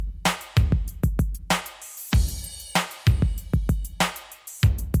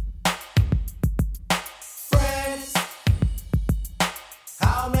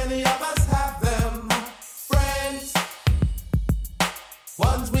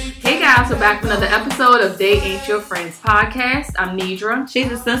We're back with another episode of They Ain't Your Friends podcast. I'm Nidra.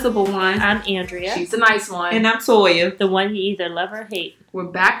 She's a sensible one. I'm Andrea. She's a nice one. And I'm Toya. The one you either love or hate. We're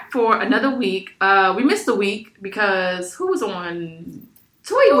back for another week. We missed a week because who was on?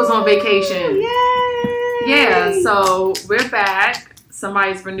 Toya was on vacation. Yay! Yeah, so we're back.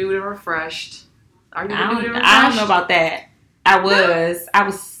 Somebody's renewed and refreshed. Are you renewed and refreshed? I don't know about that. I was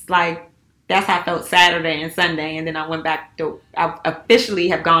like, that's how I felt Saturday and Sunday, and then I officially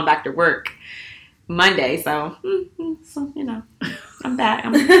have gone back to work Monday, so you know, I'm back.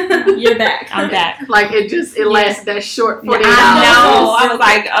 You're back. I'm back. Like it lasted that short 48 hours. I know. I was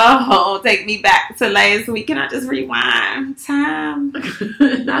like, oh, take me back to last week. Can I just rewind time?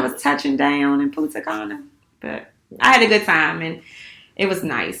 I was touching down in Punta Cana, but I had a good time and it was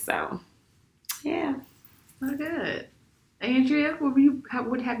nice. So, yeah. Oh, good. Andrea,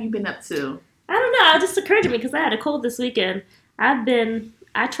 what have you been up to? I don't know. It just occurred to me because I had a cold this weekend.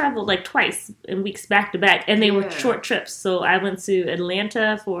 I traveled like twice in weeks back to back, and they were short trips. So I went to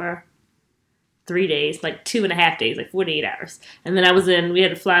Atlanta for 3 days, like 2.5 days, like 48 hours. And then we had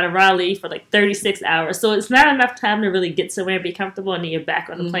to fly to Raleigh for like 36 hours. So it's not enough time to really get somewhere and be comfortable, and then you're back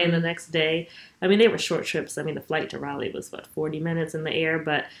on the plane the next day. I mean, they were short trips. I mean, the flight to Raleigh was, 40 minutes in the air?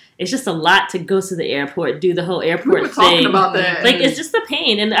 But it's just a lot to go to the airport, do the whole airport we were thing. Talking about that. Like, it's just a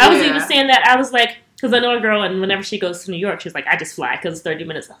pain. And I was even saying that, I was like, because I know a girl, and whenever she goes to New York, she's like, I just fly because it's 30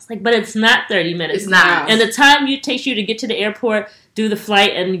 minutes. I was like, but it's not 30 minutes. It's not. And the time it takes you to get to the airport, do the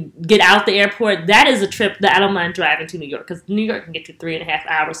flight, and get out the airport, that is a trip that I don't mind driving to New York, because New York can get you 3.5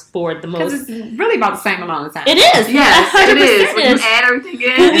 hours for the most. Because it's really about the same amount of time. It is. Yes, 100% it is. When you add everything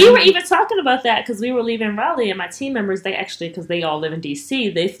in. Well, we were even talking about that because we were leaving Raleigh, and my team members, because they all live in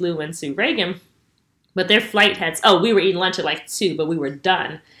D.C., they flew into Reagan, but their flight we were eating lunch at like 2, but we were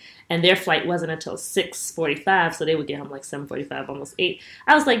done. And their flight wasn't until 6:45, so they would get home like 7:45, almost 8.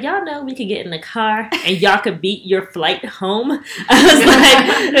 I was like, y'all know we could get in the car and y'all could beat your flight home. I was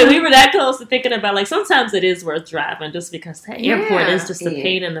like, and we were that close to thinking about, like, sometimes it is worth driving just because that airport is just a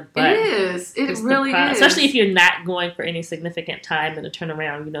pain in the butt. It is. It really is. Especially if you're not going for any significant time and to turn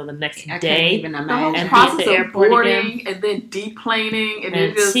around, the next day. I can't even imagine. And process be at the of airport boarding again. and then deplaning and And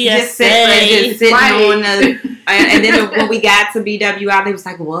then Just sitting on the, and then when we got to BWI, they was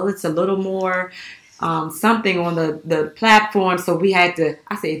like, well, it's a little more something on the platform, so we had to,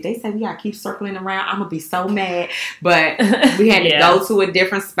 I said, if they say we gotta keep circling around, I'm gonna be so mad. But we had to go to a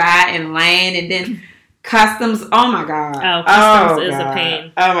different spot and land, and then customs, oh my god. Customs is a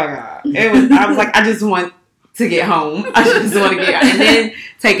pain. Oh my god. I was like, I just want to get home. I just want to get, and then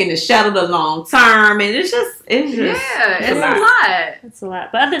taking the shuttle the long term, and it's it's a lot. It's a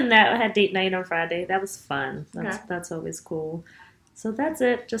lot. But other than that, I had date night on Friday. That was fun. That's always cool. So that's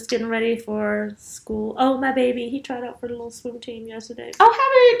it. Just getting ready for school. Oh, my baby, he tried out for the little swim team yesterday. Oh,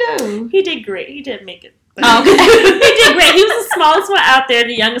 how did he do? He did great. He did make it. Oh, okay. He did great. He was the smallest one out there,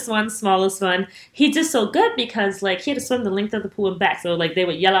 the youngest one, smallest one. He did so good because, like, he had to swim the length of the pool and back. So, like, they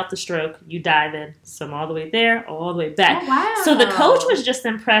would yell out the stroke, you dive in, swim all the way there, all the way back. Oh, wow. So the coach was just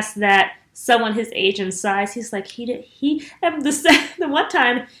impressed that someone his age and size, he's like, and the one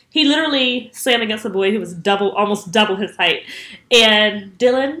time, he literally swam against a boy who was almost double his height. And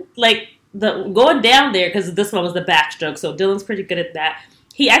Dylan, like, going down there, because this one was the backstroke, so Dylan's pretty good at that.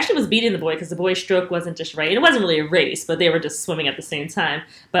 He actually was beating the boy because the boy's stroke wasn't just right. It wasn't really a race, but they were just swimming at the same time.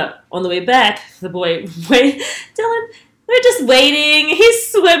 But on the way back, the boy, Dylan, we're just waiting.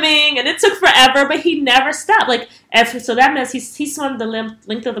 He's swimming, and it took forever, but he never stopped. So that means he swam the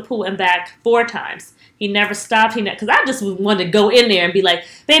length of the pool and back 4 times. He never stopped. Because I just wanted to go in there and be like,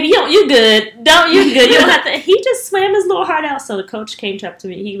 baby, you good. You good. You don't have to. He just swam his little heart out. So the coach came up to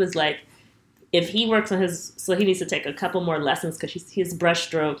me. He was like, if he works on so he needs to take a couple more lessons because his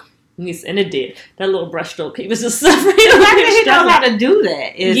brushstroke, and it did. That little brushstroke, he was just suffering. How did he know how to do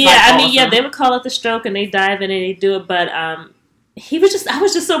that? They would call it the stroke, and they dive in and they do it. But I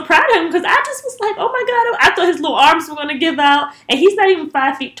was just so proud of him because I just was like, oh my god, I thought his little arms were going to give out, and he's not even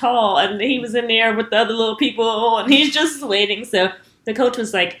 5 feet tall, and he was in there with the other little people, and he's just waiting. So the coach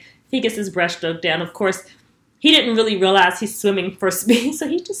was like, if he gets his brushstroke down, of course. He didn't really realize he's swimming for speed, so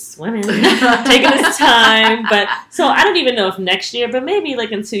he's just swimming, taking his time. But so I don't even know if next year, but maybe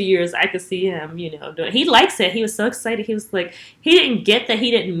like in 2 years, I could see him, doing. He likes it. He was so excited. He was like, he didn't get that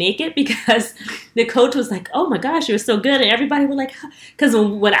he didn't make it because the coach was like, "Oh my gosh, you were so good," and everybody were like, because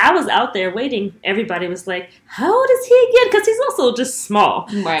when I was out there waiting, everybody was like, "How old is he again?" Because he's also just small,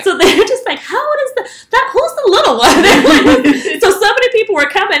 right? So they're just like, "How old is that? Who's the little one?" So so many people were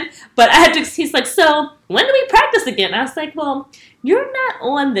coming, but I had to. He's like, so. when do we practice again? I was like, well, you're not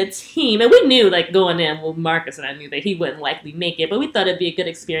on the team. And we knew, like, going in, well, Marcus and I knew that he wouldn't likely make it, but we thought it'd be a good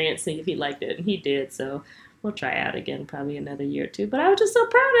experience, see if he liked it, and he did, so we'll try out again probably another year or two. But I was just so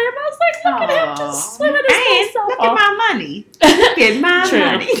proud of him. I was like, look at him just swimming his look at my money. Look at my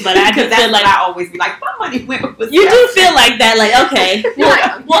money. But I just feel like I always be like, my money went with you do feel like that, like, okay.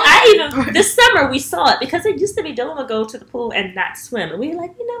 Well, I even, this summer we saw it because it used to be Dylan would go to the pool and not swim. And we were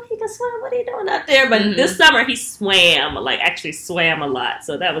like, he can swim. What are you doing out there? But this summer he swam, like actually swam a lot.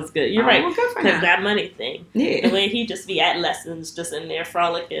 So that was good. You're right. Because that money thing. Yeah. The way he just be at lessons, just in there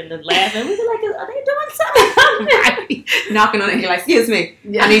frolicking and laughing. We were like, are they doing something? Right. Knocking on it, like, excuse me,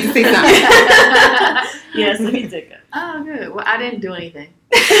 I need to see something. Yes, he did good. Oh, good. Well, I didn't do anything.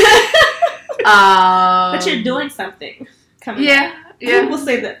 But you're doing something. Coming up. Yeah. We'll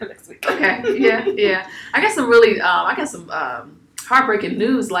save that for next week. Okay. Yeah. I got some heartbreaking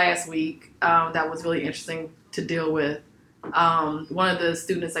news last week that was really interesting to deal with. One of the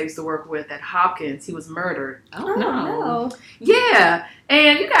students I used to work with at Hopkins, he was murdered. Oh no. Yeah,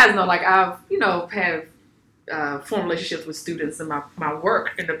 and you guys know, like, I've had formed relationships with students in my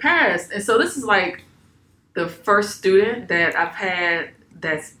work in the past, and so this is like the first student that I've had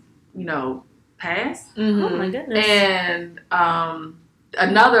that's passed. Mm-hmm. Oh my goodness. And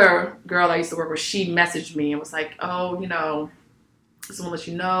another girl I used to work with, she messaged me and was like, oh, just want to let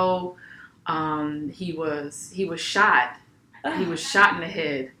you know, he was shot. He was shot in the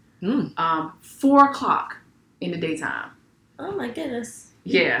head. 4:00 in the daytime. Oh my goodness.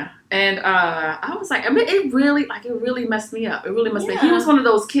 Yeah. And I was like, it really messed me up. It really messed me up. He was one of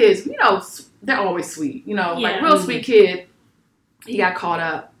those kids, they're always sweet, like real sweet kid. He got caught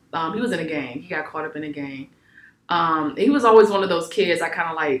up. He was in a gang. He got caught up in a gang. He was always one of those kids I kind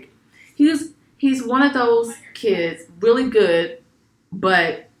of like. He's one of those kids, really good,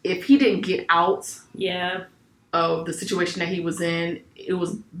 but if he didn't get out of the situation that he was in, it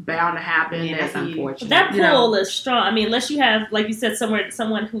was bound to happen. Yeah, that's unfortunate. That pull is strong. I mean, unless you have, like you said,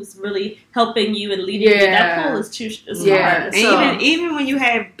 someone who's really helping you and leading you, that pull is too strong. Yeah. And even when you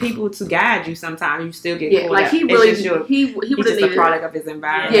have people to guide you, sometimes you still get pulled like up. He really, he's just a product of his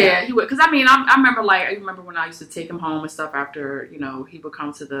environment. Yeah, he would. Because I remember when I used to take him home and stuff after he would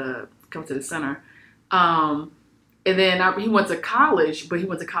come to the center. And then he went to college, but he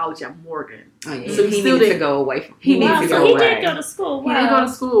went to college at Morgan. Oh, yeah. So he needed to go away from. He did go to school. Wow. He did go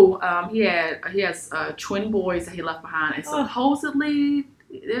to school. He has twin boys that he left behind, and supposedly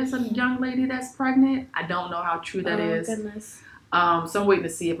there's a young lady that's pregnant. I don't know how true that is. Goodness. So I'm waiting to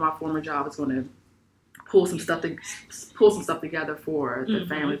see if my former job is going to pull some stuff together for the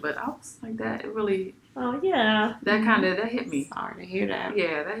family. But I was like, that it really. Oh yeah. That hit me. Sorry to hear that.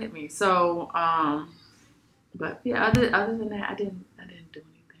 Yeah, that hit me. So. But yeah, other than that, I didn't do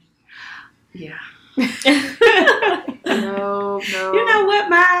anything. Yeah. No. You know what?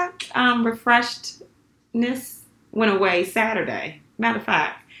 My refreshedness went away Saturday. Matter of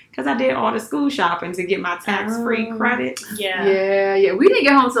fact, because I did all the school shopping to get my tax-free credit. Yeah. Yeah. We didn't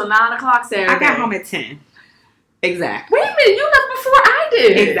get home till 9:00 Saturday. I got home at 10. Exactly. Wait a minute, you left before I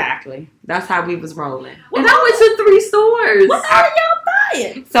did. Exactly. That's how we was rolling. Well, I went to 3 stores. What are y'all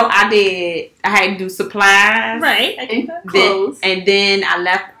buying? So I had to do supplies. Right. And then I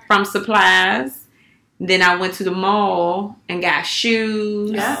left from supplies. Then I went to the mall and got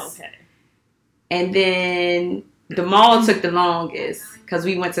shoes. Oh, okay. And then the mall took the longest because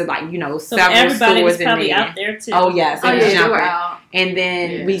we went to several everybody stores was in probably there. out there too. Oh yes, they were out. And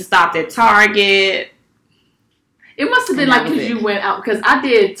then we stopped at Target. It must have been like because you went out, because I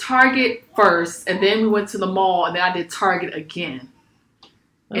did Target first, and then we went to the mall, and then I did Target again.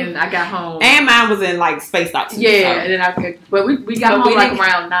 And I got home. And mine was in spaced out too. Yeah, and then but we got home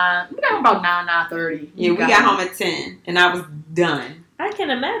around 9. We got home about 9:30. Yeah, we got home at 10, and I was done. I can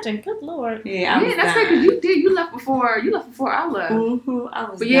imagine. Good Lord. Yeah, that's right. Because you left before I left. Mm-hmm, I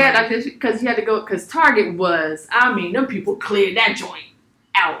was. But yeah, because you had to go. Because Target was. I mean, them people cleared that joint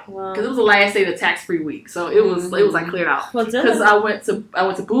out because it was the last day of the tax-free week, so it was like cleared out. Because I went to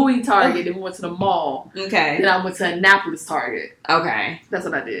Bowie Target, then we went to the mall. Okay. Then I went to Annapolis Target. Okay. That's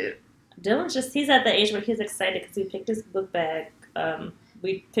what I did. Dylan's he's at the age where he's excited because we picked his book bag.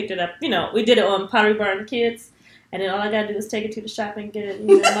 We picked it up. We did it on Pottery Barn Kids. And then all I gotta do is take it to the shop and get it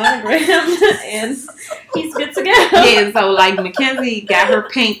monogrammed, and he's good to go. Yeah, so Mackenzie got her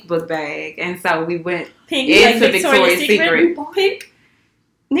pink book bag, and so we went into Victoria's Secret. Pink.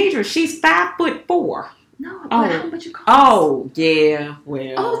 Nidra, she's 5'4". No, but you call. Oh yeah,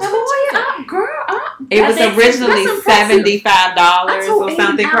 well. Oh, Toya, girl, it was originally $75 or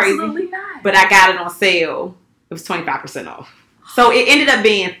something crazy, not. but I got it on sale. It was 25% off, so it ended up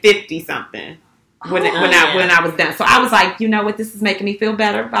being 50 something. when I was done. So I was like, you know what, this is making me feel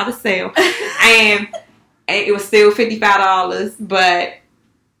better about the sale. And it was still $55, but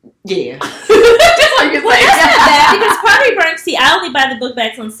yeah. Just like you're saying. That's not bad, because Party Burn, see, I only buy the book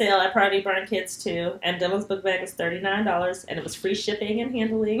bags on sale at Party Burn Kids too, and Dylan's book bag was $39, and it was free shipping and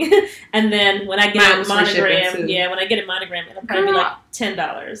handling. And then when I get a monogram, it'll probably be like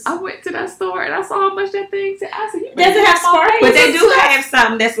 $10. I went to that store and I saw how much that thing said. I said, does it have sparkles? But they do have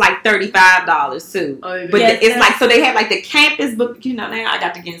something that's like $35 too. But it's like, so they have like the campus book. You know, now I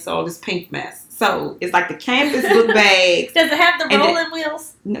got to get into all this pink mess. So it's like the campus book bags. Does it have the rolling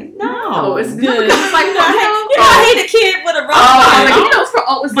wheels? No, it's good. It's like, I hate a kid with a rolling wheel.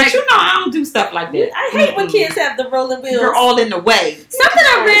 But I don't do stuff like that. I hate when kids have the rolling wheels. They're all in the way. Something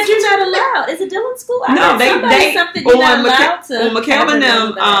I read you're not allowed. Is it Dylan School? No, they something you're not allowed to. On McKelvin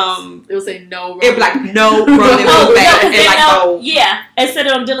them, it will say no. It be like no rolling wheel bags. Yeah, and said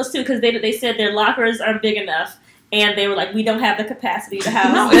it on Dylan's too, because they said their lockers aren't big enough. And they were like, we don't have the capacity to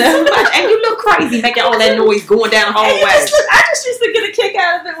house. No, it's too much. And you look crazy making all that noise going down the hallway. I just used to get a kick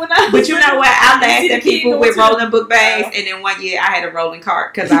out of it when I was. But you know what? I laughed at people with rolling book bags. And then one year I had a rolling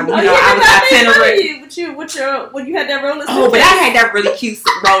cart because I was itinerant. When you had that rolling. Oh, but I had that really cute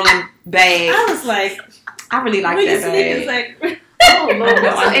rolling bag. I was like, I really like that bag. Like, oh Lord,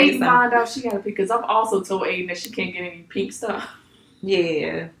 that's what Aiden found out she got to pick. Because I've also told Aiden that she can't get any pink stuff.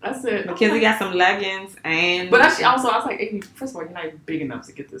 Yeah, that's it. Mackenzie got some leggings and. But actually, also I was like, Aiden, first of all, you're not even big enough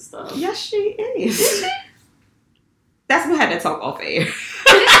to get this stuff. Yes, she is. That's what I had to talk off air. Because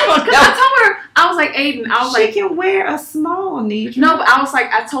I told her, I was like, Aiden, she can wear a small knee. No, but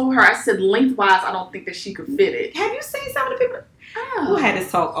I told her, I said lengthwise, I don't think that she could fit it. Have you seen some of the people? Who had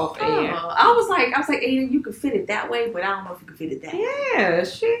this talk off air? I was like, Aiden, you could fit it that way, but I don't know if you could fit it that way. Yeah,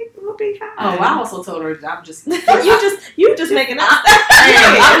 she will be fine. Oh, I also told her I'm just you just making up.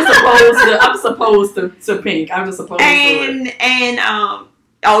 I'm supposed to pink. I'm just supposed to. And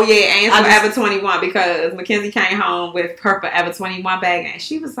Forever 21, because Mackenzie came home with her Forever 21 bag, and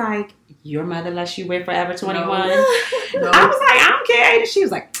she was like, your mother lets you wear Forever 21? No. I was like, I don't care. And she was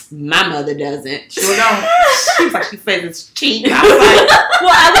like, my mother doesn't. Sure don't. She was like, she says it's cheap. I was like,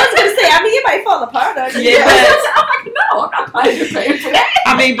 well, I was going to say, it might fall apart on you. Yeah, I'm like, no, I'm not buying your paying for that.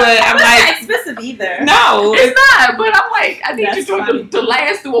 But I'm like, not expensive either. No, it's not. But I'm like, I need you to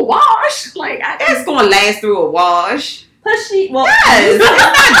last through a wash. Like, it's going to last through a wash. Plus, yes, it's not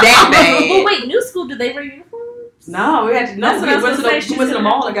that bad. But wait, new school, do they wear uniforms? No, we had to. No, we went to the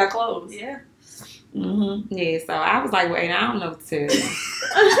mall and got clothes. Yeah. Mm-hmm. Yeah, so I was like, wait, I don't know what to tell you.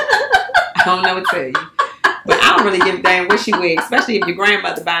 I don't know what to tell you. But I don't really give a damn what she wears, especially if your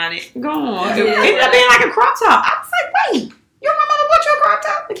grandmother buying it. Go on. It ended up being like a crop top. I was like, wait, your mama bought you a crop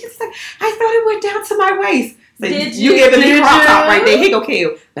top? The kid's like, I thought it went down to my waist. So Did you giving me a crop top right there. Here go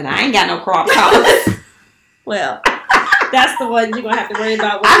Kill. But I ain't got no crop top. Well, that's the one you're going to have to worry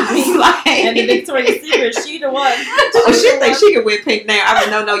about. And the Victoria's Secret, she the one. She thinks she can wear pink now. I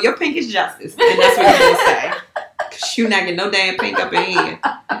mean, no, your pink is justice. And that's what you're going to say. She not getting no damn pink up in here.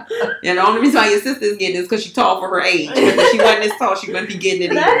 And the only reason why your sister's getting it is because she's tall for her age. Because if she wasn't this tall, she wouldn't be getting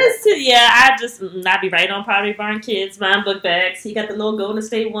it either. That is too, I'd be right on Pottery Barn Kids, buying book bags. He got the little Golden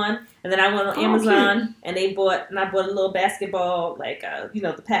State one. And then I went on Amazon and I bought a little basketball, like,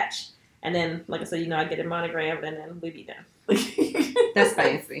 the patch. And then, like I said, I get it monogrammed and then we be done. That's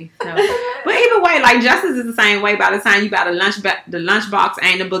fancy. No. But either way, like, justice is the same way. By the time you buy the lunchbox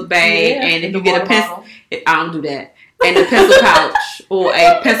and the book bag, and if you get a pencil, I don't do that. And a pencil pouch or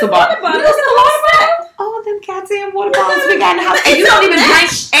a pencil bottle. All them goddamn water bottles we got in the house, and you don't even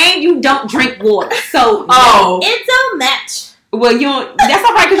drink, and you don't drink water. So it don't match. Well, that's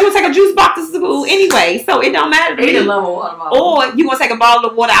all right because you'll take a juice box to school anyway, so it don't matter to me. Or you gonna take a bottle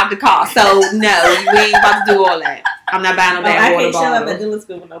of water out the car. So no, we ain't about to do all that. I'm not buying no damn water bottle. I can't show up at Dylan's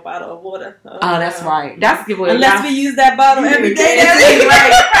school with no bottle of water. Oh, that's right. That's good. Unless we use that bottle every day.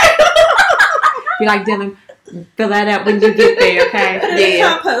 Right. Be like, Dylan, fill that up when you get there, okay?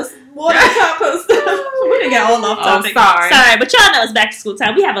 Yeah. Compost. Water compost. We didn't get all off topic. Sorry, but y'all know it's back to school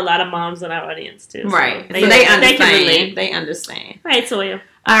time. We have a lot of moms in our audience too. Right. So they understand. They understand. All right, Toya.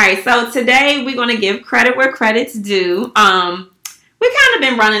 All right, so today we're going to give credit where credit's due. We kind of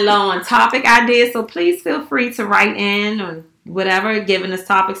been running low on topic ideas, so please feel free to write in or whatever, giving us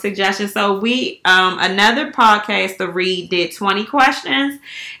topic suggestions. So we, another podcast, The Read, did 20 questions,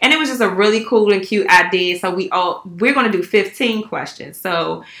 and it was just a really cool and cute idea. So we're going to do 15 questions.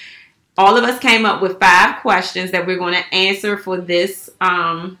 So all of us came up with 5 questions that we're going to answer for this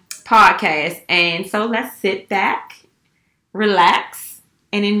podcast. And so let's sit back, relax,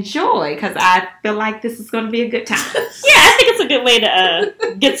 and enjoy, because I feel like this is going to be a good time. Yeah, I think it's a good way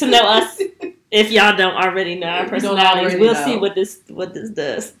to get to know us If y'all don't already know our personalities, we'll see what this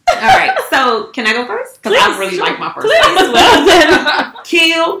does. All right. So can I go first? Because I really like my first. Please. Well,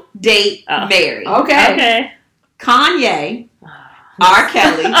 kill, date, marry. Okay. Kanye, R.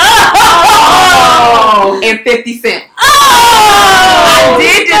 Kelly, and 50 Cent. I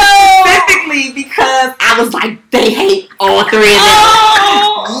did this specifically because I was like, they hate all three of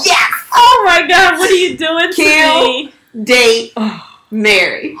them. Yes. Oh my God, what are you doing kill, to me? Date,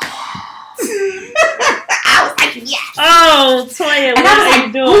 marry. I was like, yes. Oh, Toya, what are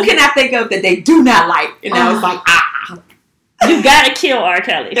you doing? Who can I think of that they do not like? And I was like, you gotta kill R.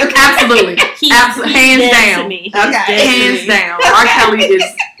 Kelly. Absolutely. Hands down. To me. Okay. Hands down. R. Kelly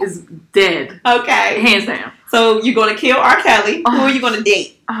is dead. Okay. Hands down. So you're gonna kill R. Kelly. Who are you gonna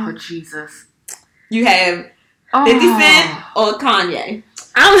date? Oh, Jesus. You have 50 Cent or Kanye?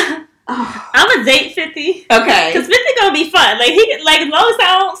 I'm gonna date 50. Okay. Because 50 gonna be fun. Like as long as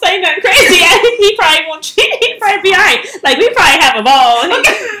I don't say nothing crazy, he probably won't cheat. He probably be alright. Like we probably have a ball.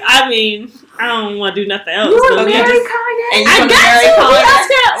 I mean, I don't want to do nothing else. You want to marry Kanye? And I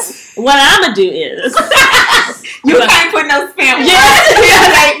got to. What I'm gonna do is you can't put no spam.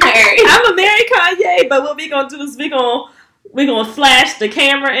 I'm gonna marry Kanye, but what we gonna do is we gonna flash the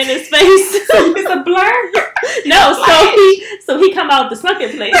camera in his face. So it's a blur. No, so he come out the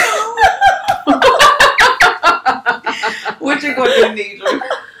sunken place. What you gonna do, Nidra?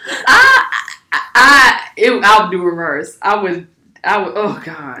 I'll do reverse. I would. Oh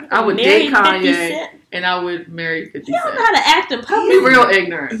God, I would date Kanye, and I would marry 50 Cent. You don't know how to act in public. Be real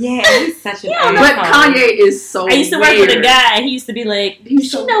ignorant. Yeah, he's such an asshole. But Kanye is so I used to work with a guy, and he used to be like,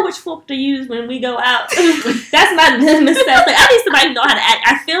 Does she know which fork to use when we go out? That's my mistake. Like, at least somebody know how to act.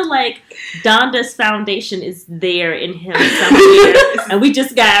 I feel like Donda's foundation is there in him somewhere, and we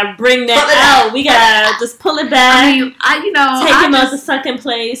just gotta bring that out. We gotta just pull it back. I mean, take him out the sunken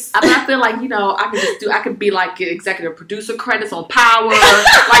place. I feel like I could be like executive producer credits on Power. Like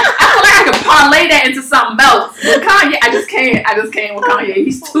I feel like I could parlay that into something else. With Kanye, I just can't with Kanye.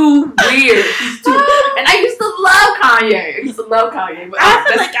 He's too weird. And I used to love Kanye. But I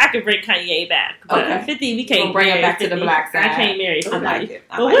feel like I could bring Kanye back. But Okay. 50, we can't bring him marry back 50. to the black side. I can't marry 50. I like it.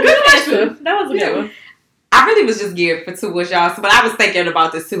 Well, what that was a good one. I really was just geared for two with y'all, but I was thinking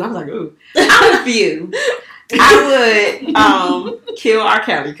about this too. I was like, ooh, I'm with you. I would kill R.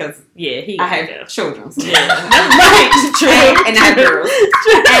 Kelly because I have children. So right, true. And I have girls.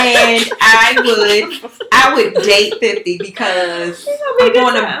 And I would date 50 because I'm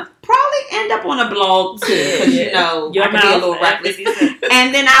going to probably end up on a blog too because I can be a little reckless.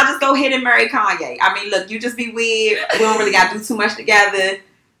 And then I'll just go ahead and marry Kanye. I mean, look, you just be weird. We don't really got to do too much together.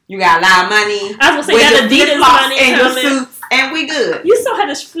 You got a lot of money. I was gonna say that Adidas money and your suits, and we good. You saw how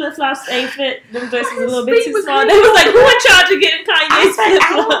the flip flops ain't fit. Them dresses a little bit too small. They was like, who in charge of getting Kanye's flip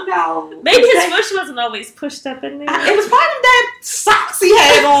flops? I don't know. Maybe his push wasn't always pushed up in there. It was part of that socks he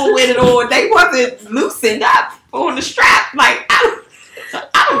had on with it, or they wasn't loosened up on the strap. Like I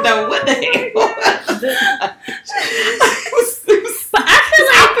don't know what the heck. But I feel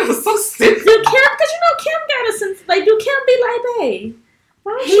like it was so stupid. Do Kim? Because Kim got a sense. Like, do Kim be like, babe?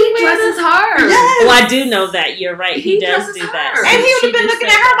 He dresses her. Yes. Oh, I do know that. You're right. He does do that. And he would have been looking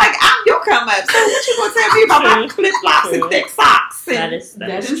at her like, I'm your come up. So what you gonna tell me about my flip flops and thick socks? That is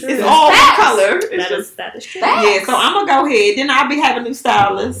true. It's all one color. That is true. Yeah, so I'm gonna go ahead. Then I'll be having new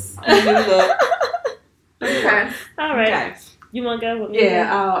stylists. New look. Okay. All right. Okay. You want to go with me?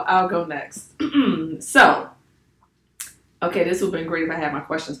 Yeah, I'll go next. So, okay, this would have been great if I had my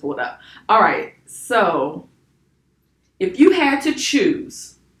questions pulled up. All right, so if you had to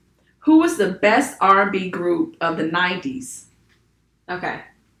choose, who was the best R&B group of the 90s? Okay.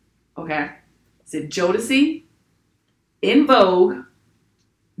 Is it Jodeci, In Vogue,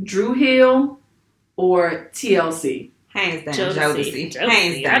 Dru Hill, or TLC? Hands down, Jodeci.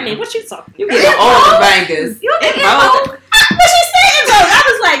 Hands down. I mean, what you talking? You get all the bangers. You In Vogue. What she said In Vogue? I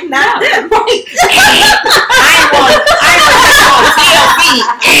was like, not them. I ain't TLC.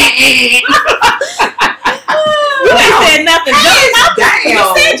 You ain't said nothing. Damn. You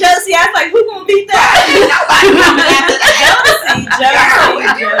said Josie. I was like, who gonna beat that? Nobody coming after that.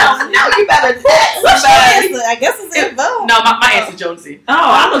 Josie. You don't know. You better text What's your somebody. answer? I guess it's In Vogue. No, my answer's Jodeci. Oh,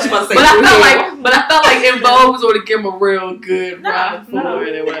 I thought you were about to say But Dru I felt like In Vogue was going to give him a real good ride for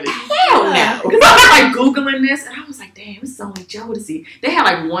it and what Hell no. Because I was like Googling this and I was like, damn, it's only Jodeci. They had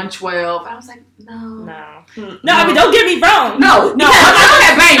like 112. I was like, no. No, I mean, don't get me wrong. No. I'm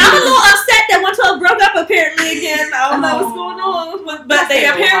I'm a little upset that 112 broke up apparently again. I don't know what's going on, but they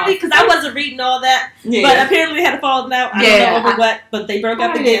apparently, because I wasn't reading all that, but apparently they had a falling out. I don't know over what, but they broke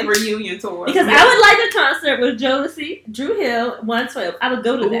up again. Reunion tour. Because I would like a concert with Jodeci, Drew Hill, 112. I would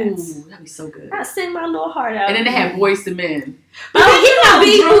go to that. Ooh, that'd be so good. I'd sing my little heart out. And then they had Boyz II Men. But Drew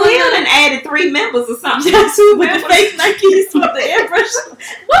Hill and added 3 members or something. Yes, with the fake Nikes with the airbrush.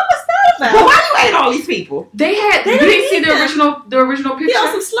 What was that about? Well, why you add all these people? They didn't see the original picture. He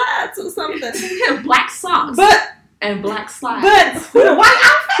on some slides or something. He had black socks. And black slides. But the white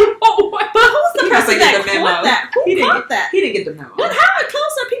outfit? But who's the person that caught that? Who caught that? He didn't get the memo. But how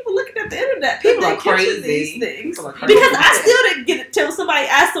close are people looking at the internet? People are crazy. These things. Because I still didn't get it till somebody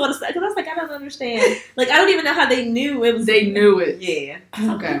asked what to say. Because I was like, I don't understand. Like, I don't even know how they knew it was. They knew it. Yeah.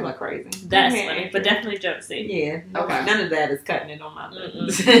 Okay. People are crazy. That's funny. But definitely Josie. Yeah. Okay. None of that is cutting it on my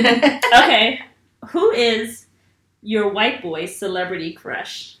list. Okay. Who is your white boy celebrity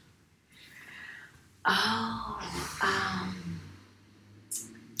crush? Oh.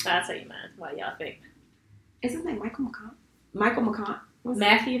 I'll tell you mine. Why y'all think? Is his name Michael McConaughey? Michael McConaughey?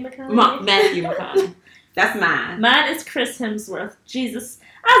 Matthew McConaughey? Matthew McConaughey. That's mine. Mine is Chris Hemsworth. Jesus.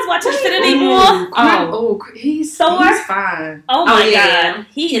 I was watching Infinity War. He's fine. Oh my God.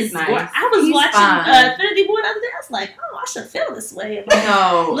 He is nice. I was watching Infinity War the other day. I was like, I should feel this way.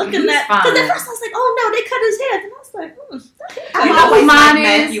 No. Looking at, because at first I was like, oh no, they cut his hair. And I was like, I always like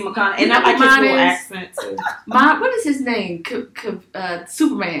Matthew McConaughey. And I like his little accent too. What is his name?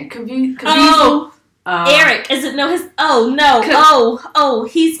 Superman. Caviezel. Eric. Is it his? Oh no.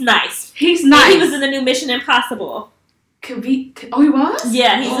 He's nice. He's nice. He was in the new Mission Impossible. He was?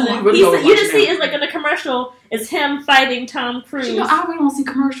 Yeah, he's in it. You just see it's like in the commercial, it's him fighting Tom Cruise. I really don't see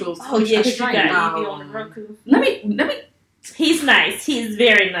commercials. Oh yeah, you got you be on the Roku. Let me. He's nice. He's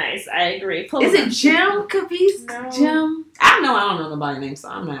very nice. I agree. Is it Jim Caviezel? No. Jim? I don't know nobody's name, so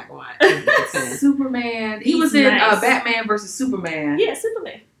I'm not going to pretend. Superman. He was in Batman versus Superman. Yeah,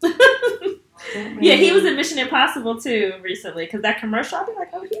 Superman. Yeah, he was in Mission Impossible too recently because that commercial. I'll be like,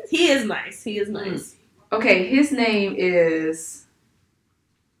 oh, he is nice. He is nice. Okay, his name is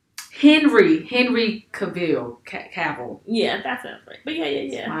Henry Cavill. Yeah, that sounds right. But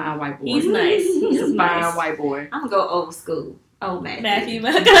yeah. My white boy. He's nice. He's a fine white boy. I'm gonna go old school. Old Matthew. Matthew.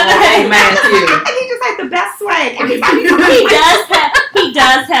 I think he just has the best swag. He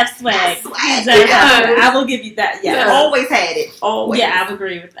does have swag. I will give you that. Yeah, always had it. Always. Yeah, I would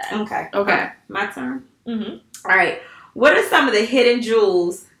agree with that. Okay. My turn. Mm-hmm. All right. What are some of the hidden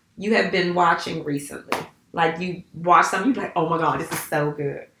jewels you have been watching recently? Like you watch something, you're like, oh my God, this is so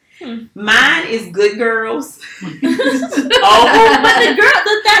good. Mine is Good Girls. But that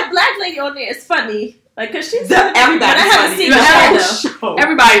black lady on there is funny. Like, cause she's everybody's funny.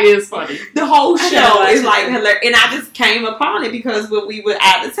 Everybody is funny. The whole show is like hilarious. And I just came upon it because when we were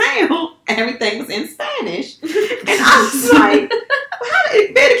out of town, everything was in Spanish. And I was like,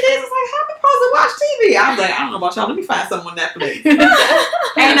 the kids was like, how am I supposed to watch TV? I was like, I don't know about y'all. Let me find something on Netflix.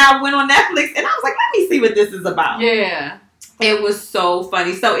 And I went on Netflix and I was like, let me see what this is about. Yeah. It was so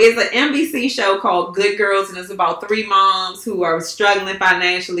funny. So it's an NBC show called Good Girls, and it's about 3 moms who are struggling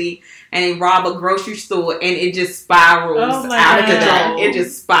financially, and they rob a grocery store, and it just spirals out of control. It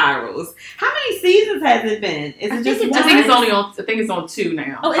just spirals. How many seasons has it been? Is it just one? I think it's on 2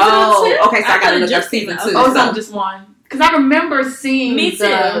 now. Oh, is it on 2? Okay, so I gotta look up season 2. Oh, it's on just 1. Because I remember seeing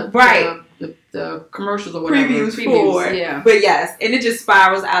the commercials or whatever. Previews for. Yeah. But yes, and it just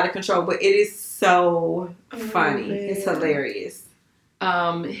spirals out of control. But it is so funny. It's hilarious.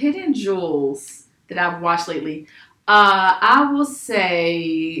 Hidden jewels that I've watched lately. I will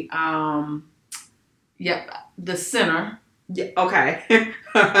say, The Sinner. Yeah, okay.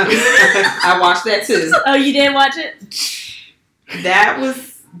 I watched that too. Oh, you didn't watch it? That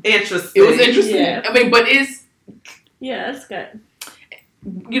was interesting. It was interesting. Yeah. I mean, but it's... Yeah, that's good.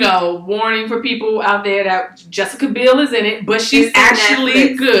 Warning for people out there that Jessica Biel is in it, but she's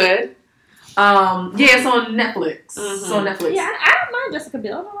actually good. It's on Netflix. Mm-hmm. It's on Netflix. Yeah, I don't mind Jessica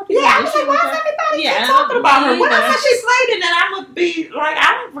Biel. I was like, why is everybody keep talking about her? When I said she played in it, I would be like,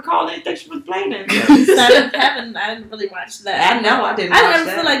 I don't recall anything she was playing in. I didn't really watch that. I know I didn't watch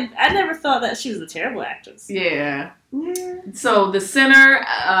that. I never thought that she was a terrible actress. Yeah. So The Sinner,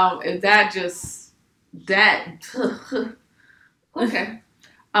 okay.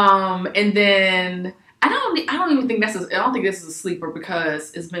 And then I don't think this is a sleeper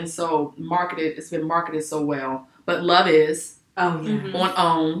because it's been so marketed. It's been marketed so well. But Love Is on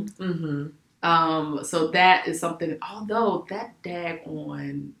OWN. Mm-hmm. So that is something. Although that dag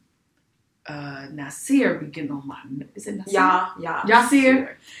on Nasir be getting on my. Is it Nasir?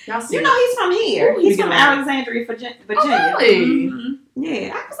 Yasir. Yasir. You know he's from here. He's from Alexandria, Virginia. Oh, really? Mm-hmm.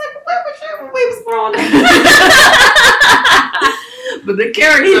 Yeah, I was like, where was you when we was growing up? But the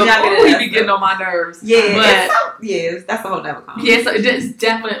character, he be getting on my nerves. Yeah, that's a whole other conversation. Yeah, so it's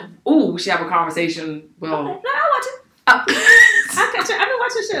definitely. Ooh, we should have a conversation. Well, okay. No, I'll watch it. I've been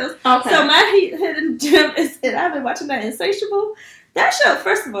watching shows. Okay. So my hidden gem is, and I've been watching that Insatiable. That show,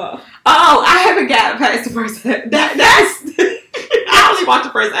 first of all. Oh, I haven't gotten past the first. That's. I only watched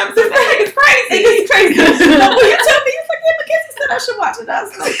the first episode. That is crazy. It is crazy. When you told me, you like, yeah, Mackenzie said I should watch it. I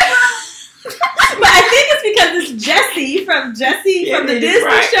was like, but I think it's because it's Jessie from the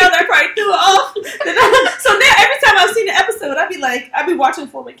Disney show that probably threw it off. So now every time I've seen the episode, I'd be watching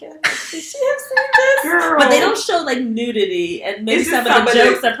for Mackenzie. Did she have seen this? Girl. But they don't show like nudity, and maybe some of the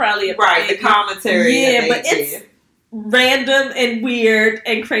jokes are probably the commentary. Yeah, but it's random and weird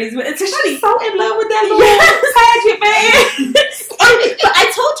and crazy. It's funny. She's so in love with that little pageant man. But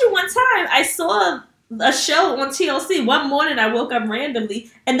I told you one time I saw a show on TLC. One morning I woke up randomly,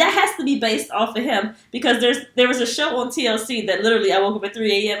 and that has to be based off of him because there was a show on TLC that literally I woke up at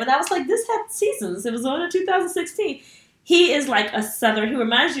 3 a.m. and I was like, this had seasons. It was on in 2016. He is like a Southern. He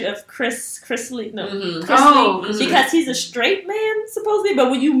reminds you of Chris Lee. No, mm-hmm. Chris Lee, because he's a straight man supposedly. But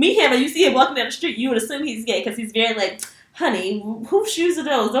when you meet him and you see him walking down the street, you would assume he's gay because he's very like, honey, whose shoes are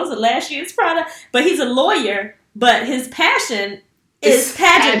those? Those are last year's Prada. But he's a lawyer. But his passion is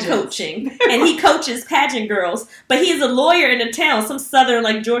pageant coaching, and he coaches pageant girls. But he is a lawyer in a town, some Southern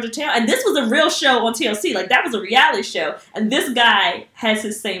like Georgia town. And this was a real show on TLC. Like that was a reality show. And this guy has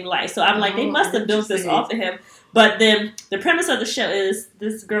his same life. So I'm like, they must have built this off of him. But then the premise of the show is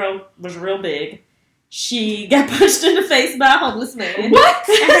this girl was real big. She got punched in the face by a homeless man. What?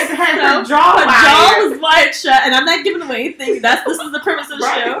 Her jaw was wired shut, and I'm not giving away anything. This is the premise of the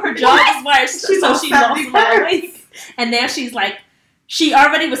show. Her jaw was wired shut, so she lost a lot of weight. And now she's like, she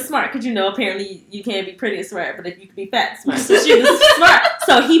already was smart, because apparently you can't be pretty and smart, but if you can be fat and smart. So she was smart.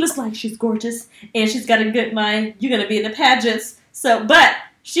 So he was like, she's gorgeous, and she's got a good mind. You're going to be in the pageants. But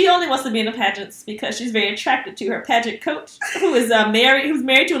she only wants to be in the pageants because she's very attracted to her pageant coach, who's married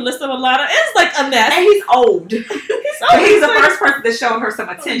to Alyssa Milano. It's like a mess. And he's old. He's the first person to show her some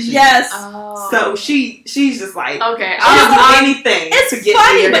attention. Yes. Oh. So she's just like, okay, I'll do anything. It's to get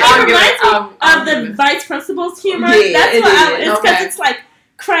funny, there. but it reminds me of the vice principal's humor. Yeah, that's why it's because it's like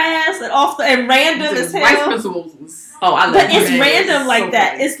crass and random as hell. Vice principals. Oh, I love it. But it. it's random like so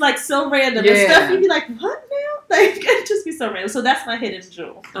that. Funny. It's like so random. Yeah. And stuff you'd be like, what now? Like, it'd just be so random. So that's my hidden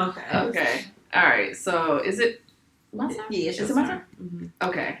jewel. Okay. All right. So is it my turn? Yeah, is it my turn? Mm-hmm.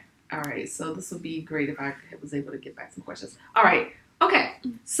 Okay. All right. So this would be great if I was able to get back some questions. All right. Okay.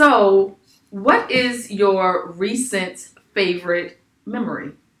 So what is your recent favorite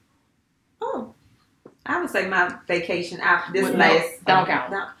memory? Oh. I would say my vacation out this last. That don't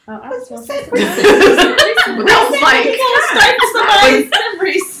count. No. I was going to say but that was like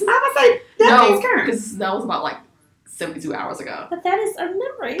memories. I would say that means current. Because that was about like 72 hours ago. But that is a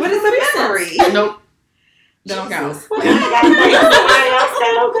memory. But it's a memory. Nope. That don't count. Well,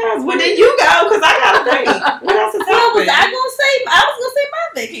 well, then you go, because I got to think. What else is happening? I was going to say my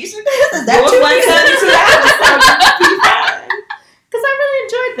vacation. Is that 172 hours? Because I really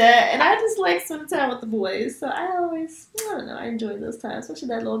enjoyed that, and I just like spending time with the boys. So I don't know, I enjoy those times, especially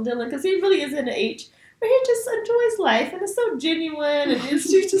that little Dylan, because he really is in an age where he just enjoys life, and it's so genuine, and he's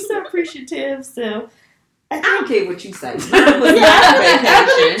just so appreciative. So I don't care what you say.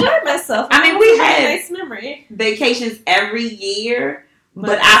 I really enjoyed myself. I mean, we had a nice memory. Vacations every year,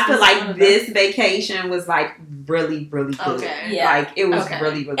 but I feel like this vacation was like really, really good. Okay. Yeah. Like it was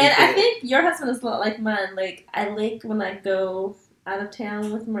really, really good. And I think your husband is a lot like mine. Like I like when I go out of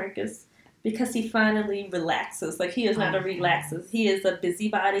town with Marcus because he finally relaxes. Like he is not a relaxes. He is a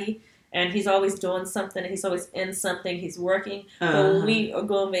busybody. And he's always doing something. He's always in something. He's working. But when we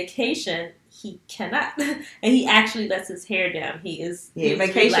go on vacation, he cannot. And he actually lets his hair down.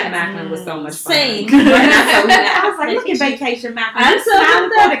 Vacation Macklin was so much fun. Same. I was like, look at Vacation Macklin. He's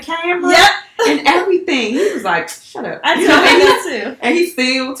smiling for the camera and everything. He was like, shut up. I told him that too. And he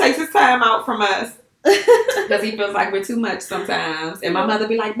still takes his time out from us. Because he feels like we're too much sometimes. And my mother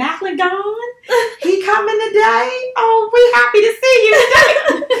be like, Macklin gone? He coming today? Oh, we happy to see you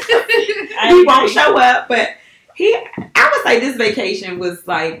today. He won't show up, but I would say this vacation was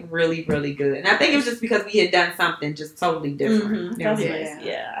like really, really good. And I think it was just because we had done something just totally different. Mm-hmm. Nice.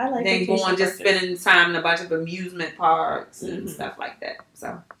 Yeah, I like then going just spending time in a bunch of amusement parks and stuff like that.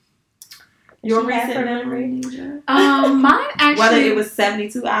 So your recent memory? Mine actually, whether it was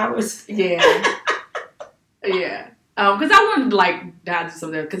 72 hours. Yeah. Yeah, because I wanted to like dive into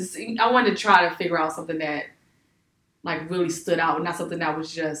something because I wanted to try to figure out something that like really stood out, not something that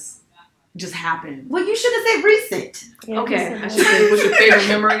was just just happened. Well, you should have said recent. Yeah, Okay, I should say what's your favorite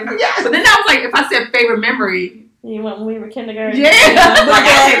memory? Yeah. But then I was like, if I said favorite memory, you went when we were kindergarten. Yeah. Like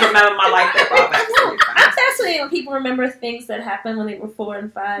I can't remember my life that far back. I'm fascinated when people remember things that happened when they were 4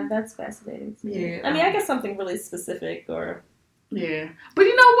 and 5. That's fascinating. Yeah. I mean, I guess something really specific or. yeah. But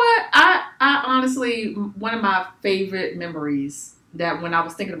you know what? I honestly, one of my favorite memories that when I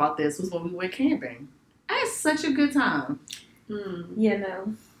was thinking about this was when we went camping. I had such a good time. Yeah,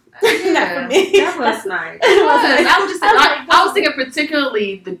 no. Yeah. Not for me. That was nice. I was thinking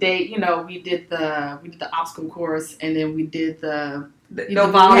particularly the day, we did the obstacle course and then we did the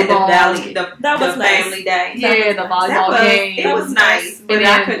volleyball. That was nice. Family day. Yeah, the volleyball game. It was nice, but then,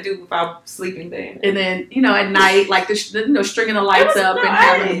 I couldn't do without sleeping there. And then, at night, like stringing the lights up and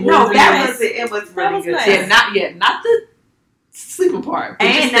having a movie. No, that was it. It was really good. Nice. Yeah, not the sleeping part, but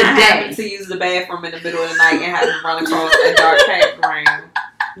and just not the having day. to use the bathroom in the middle of the night and having to run across a dark campground.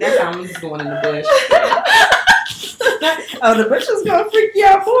 That's how I'm just going in the bush. Oh, the bush is gonna freak you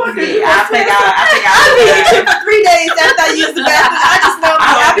out, boy. Yeah, I think I'll be itching for 3 days after I use the bathroom. I just know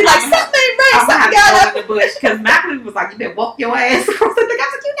I'll be like, something ain't right. I'm Something gonna got have to go in the bush because Macklin was like, "You better walk your ass across the thing." I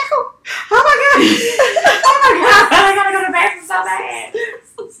was like, "Oh my god, I gotta go to the bathroom so bad."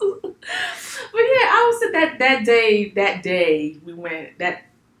 But yeah, I was at that day we went that.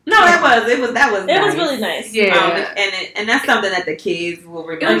 No, that was It nice. was really nice. Yeah. And that's something that the kids will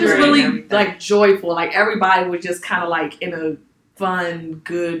remember. It was just and really everything. like joyful. Like everybody was just kind of like in a fun,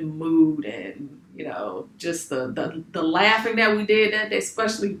 good mood, and just the laughing that we did that day,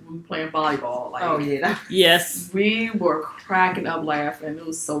 especially when we were playing volleyball. Like, Oh yeah, Yes. we were cracking up laughing. It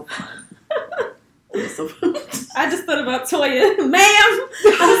was so fun. It was so fun. I just thought about Toya. Ma'am!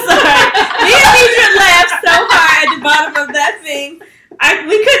 I'm sorry. Me and Deidre laughed so hard at the bottom of that thing.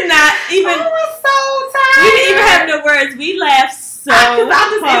 We could not even. I was so tired. We didn't even have no words. We laughed so I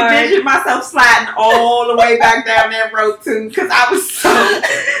just hard. envisioned myself sliding all the way back down that road too, because I was so,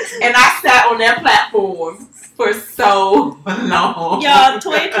 and I sat on that platform for so long. Y'all,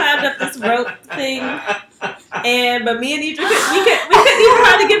 Toya climbed up this rope thing, but me and Deidre, we couldn't even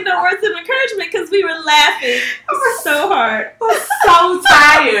hardly give no words of encouragement because we were laughing so hard. I was so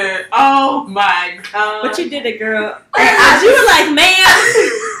tired. Oh my god! But you did it, girl. You were like, ma'am.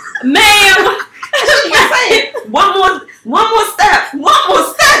 One more step. I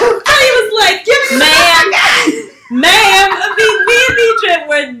was like, ma'am. I mean, me and Deidre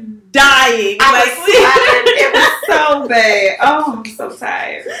were dying. I was tired. It was so bad. Oh, I'm so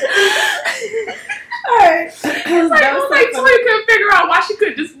tired. Alright. It was like Toya couldn't figure out why she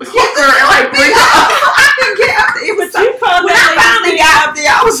couldn't just hook her and like bring her up. I couldn't get up there. It was But you called when I finally got up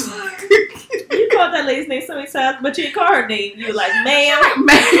there, I was You called that lady's name so many times, but you didn't call her name. You were like, ma'am.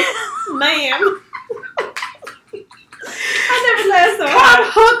 I never laughed so I hard.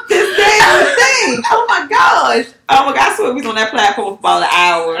 hooked this damn thing. Oh my gosh. I swear we was on that platform for about an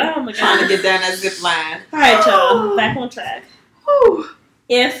hour. Oh my Trying to god. get down that zip line. Alright, y'all. Back on track. Whew.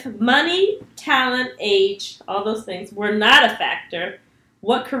 If money, talent, age, all those things were not a factor,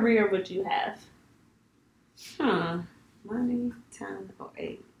 what career would you have? Money, talent, or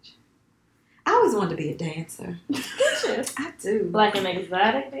age? I always wanted to be a dancer. I do. Like an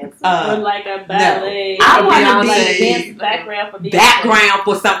exotic dancer? Or like a ballet? I Or want to like be a dance background for being background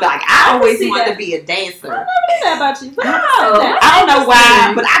for something. Like I always see wanted that. to be a dancer. I never knew that about you. But I don't know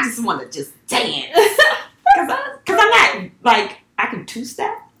why, but I just want to just dance. Cause I'm not like I can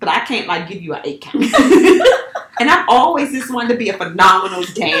 2-step, but I can't like give you an 8 count. And I've always just wanted to be a phenomenal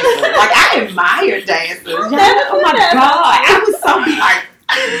dancer. Like I admire dancers. Oh my god, I would so be like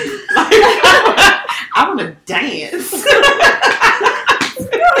I want to dance. Go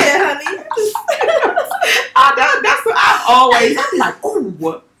ahead, honey. That's what I'm like,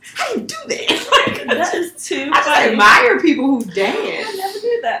 ooh, how you do that? That is too I just funny. admire people who I dance. never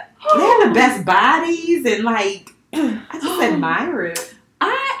did that. They have the best bodies and like I just admire it.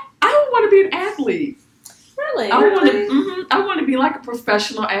 I want to be an athlete. Really? I want to be like a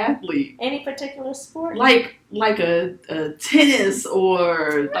professional athlete. Any particular sport? Like a tennis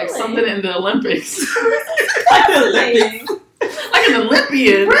or like Really? something in the Olympics. Like the Olympics. Like an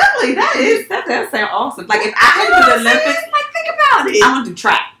Olympian. Really? That does sound awesome. Like if I had to do the Olympics, Like think about it. I want to do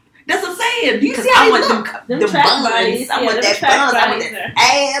track. That's what I'm saying. Do you Because see how I they want look? them Them track buns. bodies. I Yeah, want them that track buns. I want bodies that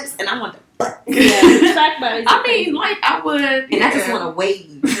abs, and I want the butt. Yeah, them track bodies. I mean, like I would. And I just want to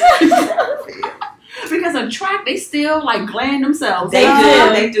wave. Because on track, they still like glam themselves. They up.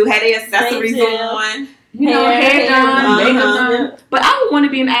 do have their accessories They do. on. You know, hair done, makeup done. done. But I would want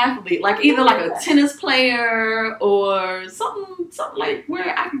to be an athlete, like either like a tennis player or something like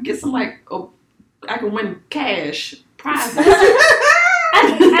where I could get some like I could win cash prizes.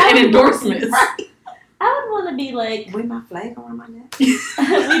 And endorsements. Right. I would want to be like with my flag around my neck. We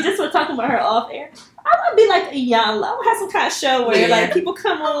just were talking about her off air. I want to be like Iyanla. I would have some kind of show where like people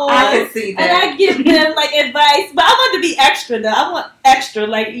come on. I can see that. And I give them like advice, but I want to be extra though. I want extra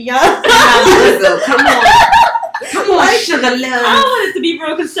like Iyanla. Come on. Come on, like, sugar love. I want it to be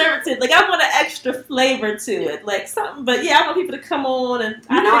real conservative. Like I want an extra flavor to it, like something. But yeah, I want people to come on and.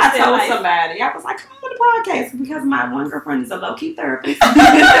 I told somebody, I was like, "Come on the podcast," because my one girlfriend is a low key therapist.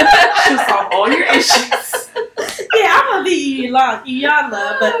 She'll solve all your issues. Yeah, I'm gonna be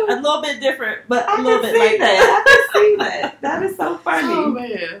Iyanla, but a little bit different, but a little bit like that. I can see that. That is so funny. Oh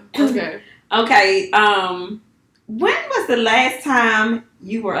man. Okay. Okay. When was the last time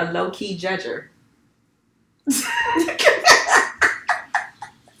you were a low key judger?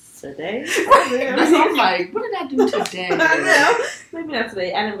 Today? That's all like, what did I do today? I know. Maybe not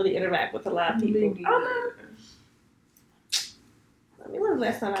today. I didn't really interact with a lot of people. I don't know. I mean, when was the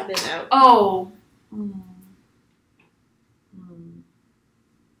last time I've been out? Oh.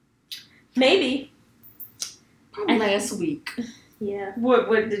 Maybe. Probably last week. Yeah. What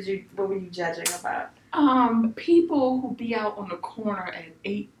were you judging about? People who be out on the corner at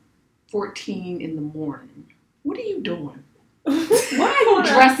 8:14 in the morning. What are you doing? Why are you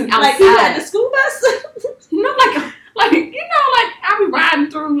dressing outside? Like you at the school bus? No, like I be riding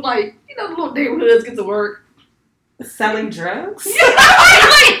through the little neighborhoods, get to work. Selling drugs? But you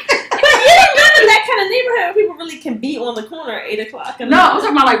didn't live in that kind of neighborhood where people really can be on the corner at 8 o'clock. No, I'm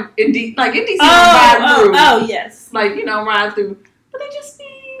talking about like in DC, ride through. Oh, yes. Ride through. But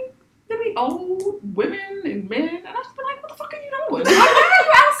they be old women and men, and I just be like, what the fuck are you doing? Why are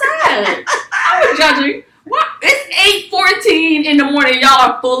you outside? I was judging. What? It's 8:14 in the morning.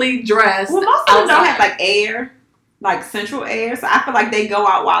 Y'all are fully dressed. Well, most of them don't have like air, like central air, so I feel like they go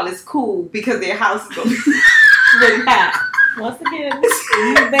out while it's cool because their house is going to be really hot. Once again,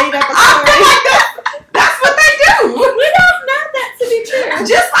 you made up a story. That's what they do. We don't know that to be true.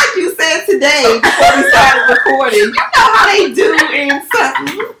 Just like you said today before we started recording, you know how they do in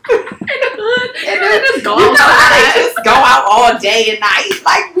something. You know how they just go out all day and night.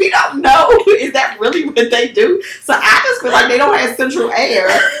 Like, we don't know. Is that really what they do? So I just feel like they don't have central air,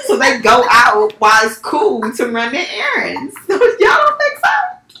 so they go out while it's cool to run their errands. So y'all don't think so?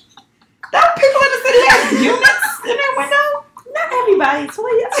 That people in the city have units in their window? Not everybody. So I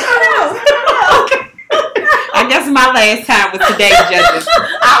don't know. I guess my last time was today, judges.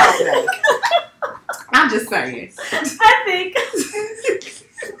 I don't know. I'm just saying. I think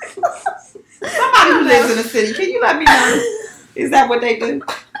somebody who lives in the city, can you let me know? Is that what they do?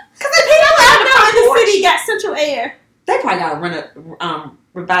 Because the people I know in the city got central air. They probably got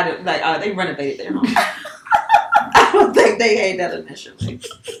they renovated their home. I don't think they had that initially.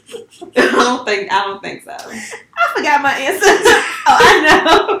 I don't think so. I forgot my answer. Oh, I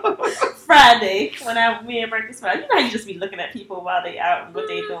know. Friday, when me and Marcus Friday, you know how you just be looking at people while they out and what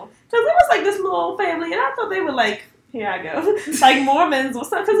they doing. Because it was like this little family, and I thought they were like, here I go, like Mormons or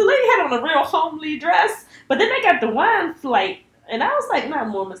something. Because the lady had on a real homely dress, but then they got the wine flight, and I was like, not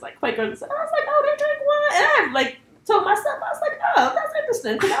Mormons, like Quakers. And I was like, oh, they drink wine, and I like told myself, I was like, oh, that's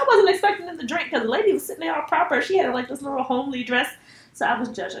interesting, because I wasn't expecting them to drink, because the lady was sitting there all proper. She had like this little homely dress, so I was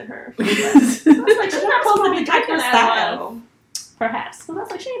judging her for the dress. I was like, she's not supposed to be drinking that wine. Perhaps. Because I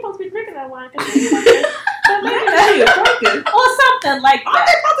was like, she ain't supposed to be drinking that wine, because she's drinking. But maybe or something like that. Aren't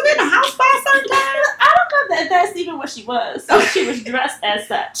they supposed to be in the house by a certain time? I don't know that that's even what she was. So she was dressed as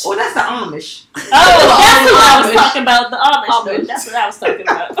such. Well, that's the Amish. Oh, that's what I was talking about. The Amish. That's what I was talking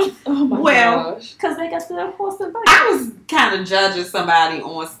about. Oh my gosh. Because they got the horse and buggy. I was kind of judging somebody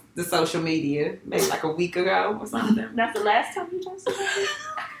on the social media maybe like a week ago or something. That's the last time you judged somebody?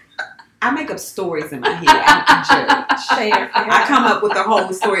 I make up stories in my head. I don't judge. Fair. I come up with a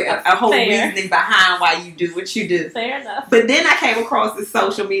whole story, a whole reasoning behind why you do what you do. Fair enough. But then I came across this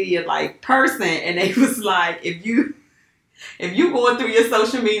social media person, and they was like, if you going through your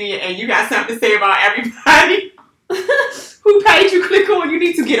social media and you got something to say about everybody who paid you click on, you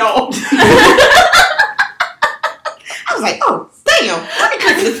need to get off. I was like, oh damn, let me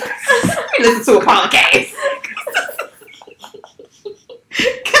listen to a podcast.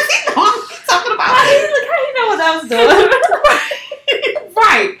 Because he know I'm talking about how you know what I was doing?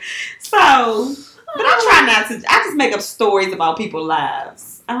 Right. So, but I try not to. I just make up stories about people's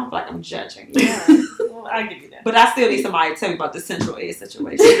lives. I don't feel like I'm judging. Yeah. Well, I give you that. But I still need somebody to tell me about the central air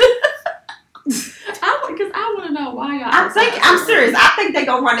situation. Because I want to know why y'all. I'm serious. I think they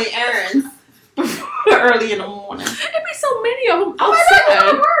go run their errands early in the morning. It'd be so many of them. Oh, they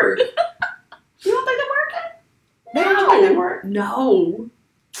don't work. You don't think they're working? They don't know they work. No.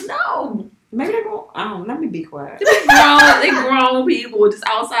 Maybe they're going. Let me be quiet. They grown people just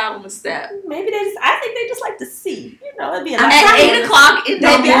outside on the step. Maybe I think they just like to see. It'd be a lot at 8 o'clock in the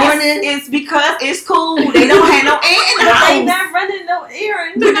morning. It's because it's cool. They don't have no air in the house. They not running no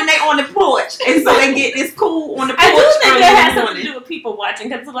errands. But then they on the porch, and so they get this cool on the porch. I do think that has something to do with people watching,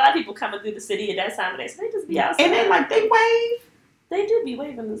 because a lot of people coming through the city at that time of day, so they just be outside. And they wave. They do be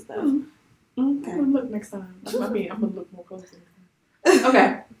waving and stuff. Okay. I'm gonna look next time. I'm gonna look more closely.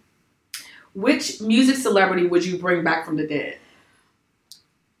 Okay. Which music celebrity would you bring back from the dead?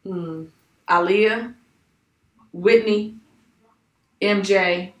 Aaliyah, Whitney,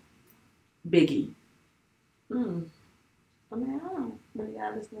 MJ, Biggie. I mean, I don't really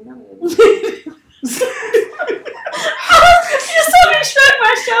listen to none of them. You saw me shrug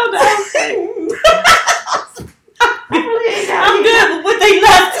my shoulder. I'm good with what they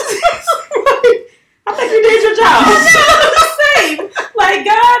left. I think you did your job. Same. Like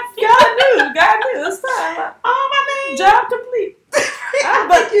God knew. It's time. My man. Job complete.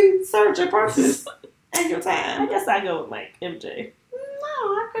 But you served your purpose and your time. I guess I go with like MJ. No,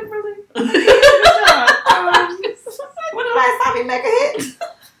 I couldn't really. When the last time he make a hit?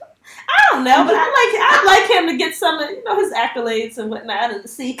 I don't know, but I'd like him to get some of his accolades and whatnot and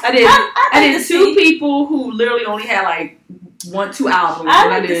see. I did two people who literally only had like 1-2 albums. I'd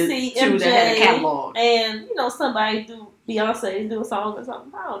like to see two MJ that had a catalog. And somebody do Beyonce do a song or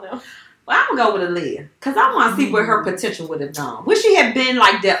something. I don't know. Well, I'm gonna go with Aaliyah because I want to see where her potential would have gone. Would she have been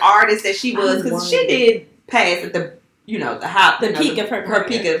like the artist that she was? Because she did pass at the peak of her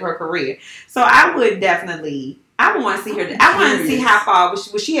career. So I would definitely. I want to see her. I want to see how far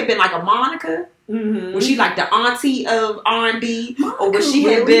would she have been like a Monica? Mm-hmm. Was she like the auntie of R&B, or would she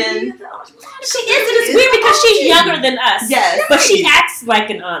have been? She is. It's weird because she's younger than us. Yes, but she acts like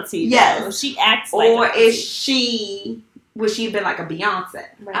an auntie. Yes, though. She acts like. Or is she? Would she have been like a Beyonce?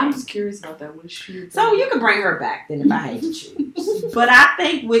 Right. I'm just curious about that. Would she? So you can bring her back then if I had to choose. But I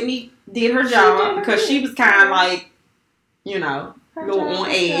think Whitney did her job because she was kind of like, go on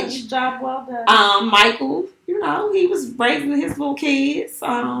edge. Job well done. Michael, he was raising his little kids.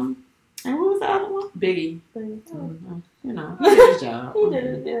 And what was the other one? Biggie. Mm-hmm. He did his job. He did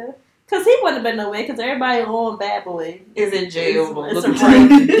it, yeah. Because he wouldn't have been nowhere, because everybody on Bad Boy is in jail.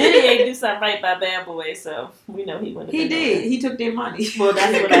 Diddy ain't do something right by Bad Boy, so we know he wouldn't have been did. nowhere. He took their money. Well,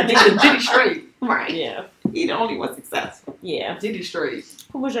 that's what I think. Diddy straight. Right. Yeah. He the only one successful. Yeah. Diddy straight.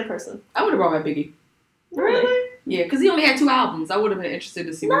 Who was your person? I would have brought back Biggie. Really? Yeah, because he only had 2 albums. I would have been interested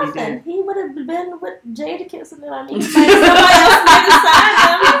to see what he did. He would have been with Jadakiss, and then somebody else might have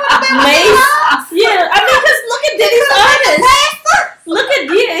signed him. Mace. Yeah, because look at Diddy's artists. Look at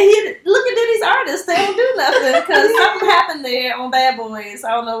Diddy's artists. They don't do nothing because something happened there on Bad Boys.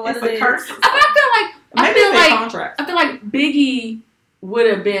 I don't know what it is. I feel like Biggie would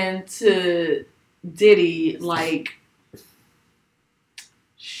have been to Diddy like.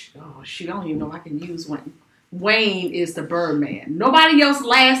 Oh shoot! I don't even know if I can use Wayne. Wayne is the Birdman. Nobody else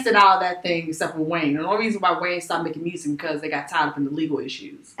lasted out of that thing except for Wayne. The only reason why Wayne stopped making music because they got tied up in the legal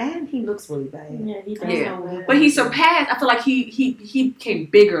issues. And he looks really bad. Yeah, he does. Yeah. But he surpassed. I feel like he became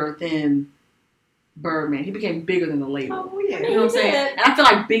bigger than Birdman. He became bigger than the label. Oh yeah, you know what I'm saying? And I feel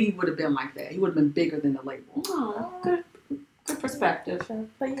like Biggie would have been like that. He would have been bigger than the label. Oh, good perspective.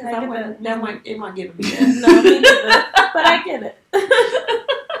 But yeah, it might give me that. No, me neither. But I get it.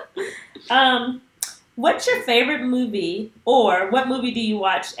 What's your favorite movie, or what movie do you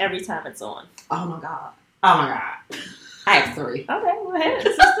watch every time it's on? Oh my god! I have 3. Okay, go ahead,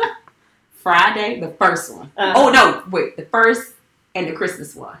 sister. Friday, the first one. The first and the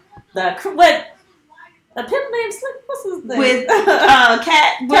Christmas one. A Pimp Named Slim? What's his name? With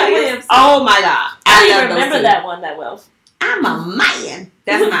Cat Williams. Oh my god! I don't even remember that one that well. I'm a man.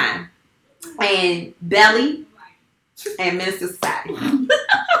 That's mine. And Belly and Mr. Scotty.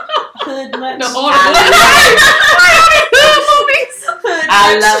 Hood much. I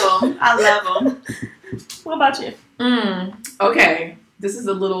love them. What about you? Okay. This is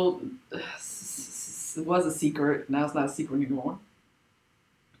a little. It was a secret. Now it's not a secret anymore.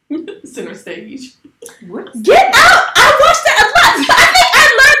 Center Stage. What? Get out! I watched that a lot. I think I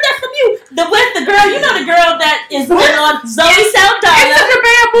learned that from you. With the girl, the girl that is on Zoe Saldana.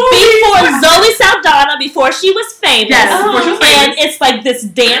 Before Zoe Saldana, before she was famous. Yes, and it's like this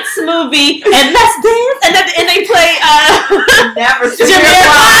dance movie, and let's dance, and they play Never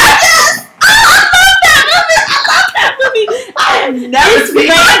that movie. It's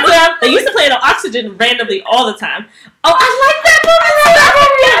random. They used to play it on Oxygen randomly all the time. Oh, I like that movie. I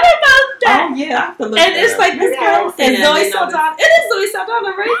forgot about that. Oh yeah, I have to look and it's like this girl seen and Zoe Saldana. It is Zoe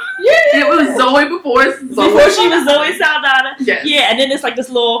Saldana, right? Yeah. It was Zoe before she was Zoe Saldana. Yes. Yeah, and then it's like this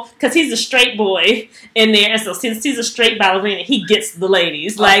little, because he's a straight boy in there, and so since he's a straight ballerina, he gets the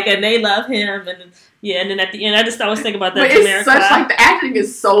ladies, and they love him, and then at the end, I just always think about that. But it's such the acting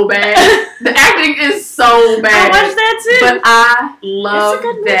is so bad. The acting is so bad. I watched that too. But I love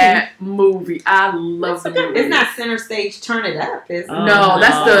that movie. I love the movie. It's not Center Stage Turn It Up, is it? No,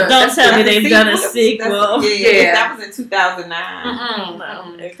 that's the. Don't tell me they've done a sequel. Yeah, that was in 2009.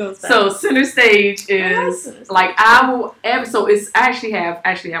 No, it goes back. So Center Stage is like I will ever. So it's I actually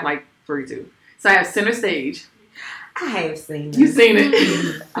have like 32. So I have Center Stage. I have seen it. You've seen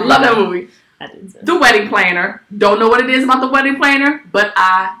it. I love that movie. I did too. The Wedding Planner. Don't know what it is about The Wedding Planner, but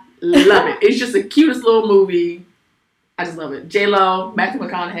I love it. It's just the cutest little movie. I just love it. J-Lo, Matthew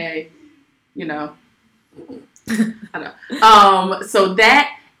McConaughey, I know. So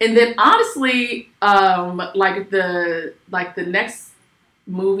that, and then honestly, like the next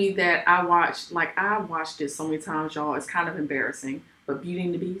movie that I watched, I watched it so many times, y'all. It's kind of embarrassing, but Beauty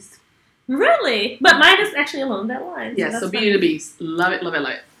and the Beast. Really? But mine is actually along that line. Yes, so Beauty and the Beast. Love it, love it,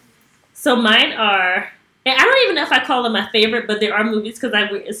 love it. So mine are, and I don't even know if I call them my favorite, but there are movies, because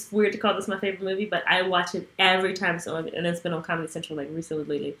it's weird to call this my favorite movie, but I watch it every time it's on, and it's been on Comedy Central recently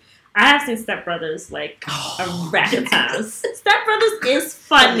lately. I have seen Step Brothers a rack of times. Step Brothers is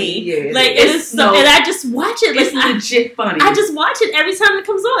funny. Yeah, it is so, and I just watch it. It's legit funny. I just watch it every time it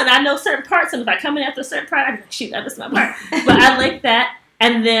comes on. I know certain parts, and if I come in after a certain part, I'm like, shoot, I missed my part. But I like that.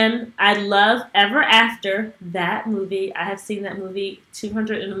 And then I love Ever After, that movie. I have seen that movie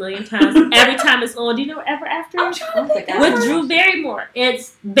 201,000,000 times. Every time it's on. Do you know what Ever After is? With Drew Barrymore.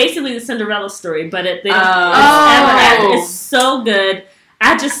 It's basically the Cinderella story, but Ever After is so good.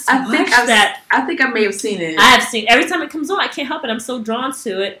 I think I may have seen it. I have seen every time it comes on. I can't help it. I'm so drawn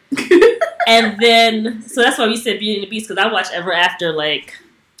to it. And then, so that's why we said Beauty and the Beast, because I watch Ever After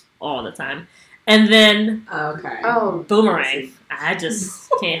all the time. And then, Boomerang. I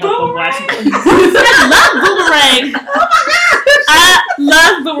just can't help but watch it. I love Boomerang. Oh my gosh! I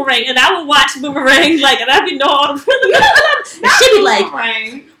love Boomerang, and I will watch Boomerang and I'd be knowing all the rhythm. And she'd be like,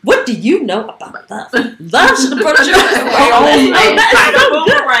 Boomerang. What do you know about love? Love should have brought you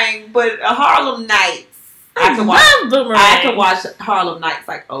Boomerang, but Harlem Nights. I love Boomerang. I could watch Harlem Nights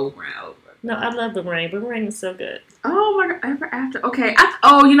over and over. No, I love Boomerang. Boomerang is so good. Oh my God, Ever After. Okay.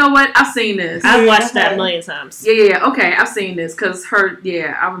 You know what? I've seen this. I've watched that a million times. Yeah. Okay, I've seen this because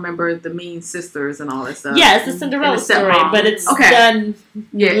I remember the Mean Sisters and all that stuff. Yeah, it's a Cinderella story, but it's done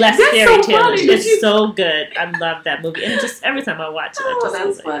less fairy tale. It's so good. I love that movie, and just every time I watch it,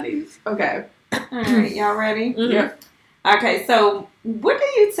 that's funny. Okay. All right, y'all ready? Mm-hmm. Yep. Okay, so what do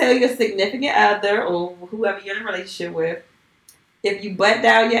you tell your significant other or whoever you're in a relationship with if you butt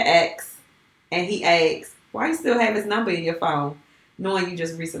dial your ex and he asks, why you still have his number in your phone, knowing you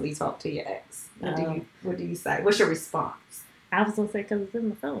just recently talked to your ex? What do you say? What's your response? I was gonna say because it's in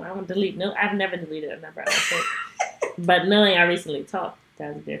my phone. I don't delete. No, I've never deleted a number. I don't think. But knowing I recently talked,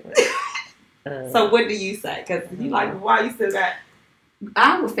 that's different. So what do you say? Because you why you still got?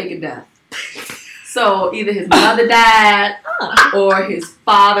 I would fake a death. So either his mother died or his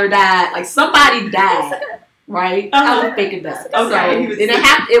father died. Somebody died. Right? I would fake a death. Okay. So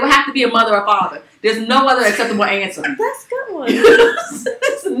it would have to be a mother or father. There's no other acceptable answer. That's a good one.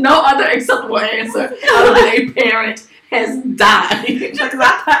 There's no other acceptable answer other than a parent has died. Because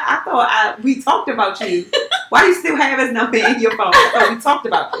I thought we talked about you. Why do you still have his number in your phone? I thought we talked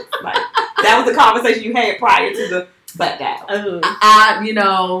about this. That was the conversation you had prior to the butt dial.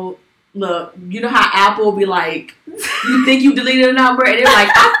 Look, you know how Apple will be like, you think you deleted a number, and they're like,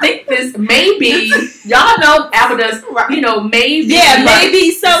 I think this maybe. Y'all know Apple does, maybe. Yeah,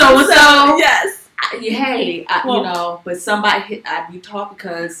 maybe so and so. Yes. But somebody we talked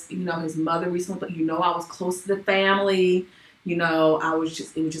because his mother recently. I was close to the family. It was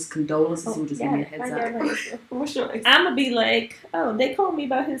just condolences. It was just giving me a heads up. What's your I'm gonna be like, they called me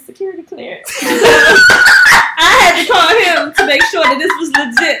about his security clearance. I had to call him to make sure that this was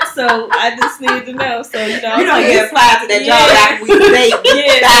legit, so I just needed to know. So you don't get applied to that job after we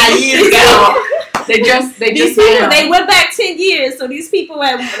dated 5 years ago. They went back 10 years, so these people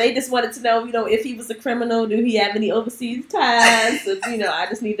they just wanted to know, if he was a criminal, do he have any overseas ties? So, I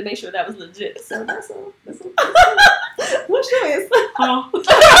just need to make sure that was legit. So that's all. What's your answer?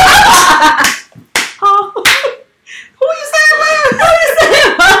 Who you saying was?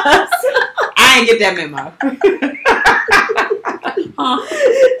 I ain't get that memo.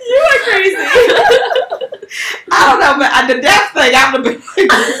 You are crazy. I don't know, but the death thing, I would have been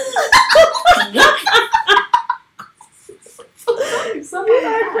like,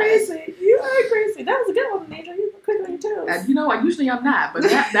 are crazy. You are crazy. That was a good one, Major. You were quick on your toes. You know what? Usually I'm not, but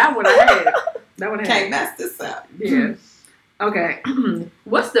that one I had. That one I had. Can't mess this up. Yeah. Okay.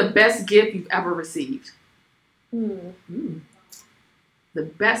 What's the best gift you've ever received? The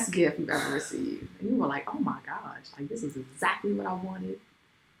best gift you've ever received. And you were like, oh my gosh, like this is exactly what I wanted.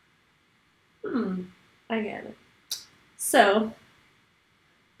 I get it. So,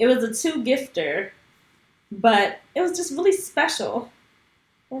 it was a 2-gifter, but it was just really special.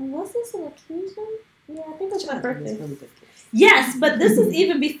 And was this an occasion? Yeah, I think it was my birthday. Yes, but this is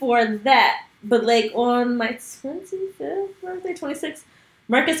even before that. But like on my 25th birthday, 26th,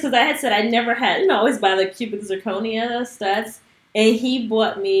 Marcus, because I had said I never had, I always buy the cubic zirconia studs. And he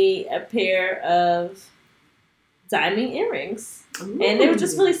bought me a pair of diamond earrings. Ooh. And they were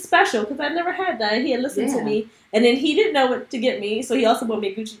just really special because I never had that. He had listened to me. And then he didn't know what to get me, so he also bought me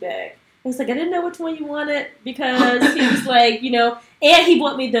a Gucci bag. I was like, I didn't know which one you wanted because he was like, and he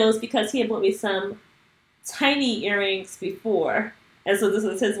bought me those because he had bought me some tiny earrings before. And so this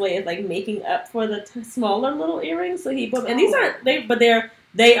was his way of like making up for the smaller little earrings. So he bought me, and these aren't,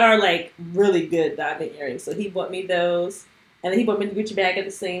 they are like really good diamond earrings. So he bought me those. And then he bought me the Gucci bag at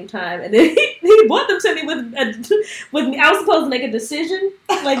the same time. And then he bought them to me with me. I was supposed to make a decision,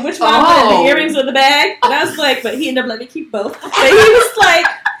 like which one, the earrings or the bag. And I was like, but he ended up letting me keep both. But he was like,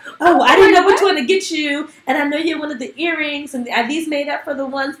 I didn't know which one to get you. And I know you wanted the earrings. And are these made up for the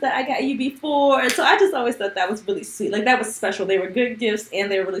ones that I got you before? And so I just always thought that was really sweet. Like that was special. They were good gifts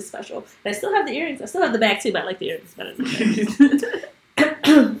and they were really special. And I still have the earrings. I still have the bag too, but I like the earrings better than the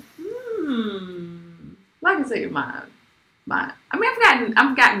bag. Like I say, mine. I mean,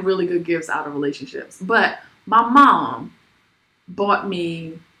 I've gotten really good gifts out of relationships, but my mom bought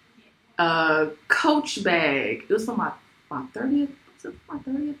me a Coach bag. It was for my 30th. Was it my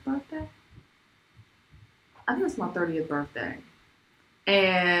 30th birthday? I think it was my 30th birthday,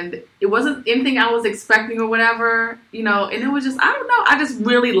 and it wasn't anything I was expecting or whatever, And it was just I don't know. I just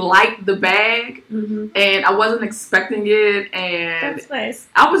really liked the bag, and I wasn't expecting it, and that's nice.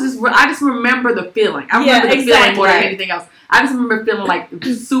 I just remember the feeling. I remember the feeling more than anything else. I just remember feeling like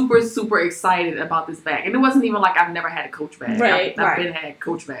super, super excited about this bag. And it wasn't even like I've never had a Coach bag. I've been had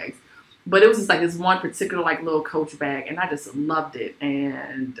Coach bags. But it was just like this one particular like little Coach bag. And I just loved it.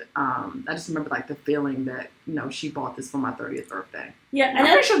 And I just remember like the feeling that, she bought this for my 30th birthday. Yeah. And I'm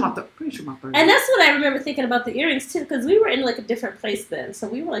pretty sure my 30th. And that's what I remember thinking about the earrings too. Because we were in like a different place then. So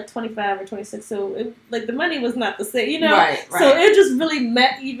we were like 25 or 26. So the money was not the same, Right. So it just really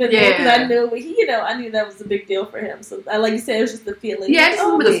met even more because I knew, I knew that was a big deal for him. So like you said, it was just the feeling. Yeah, I just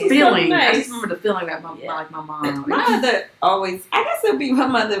remember the feeling. So nice. I just remember the feeling that my mom. My mother always, I guess it'll be my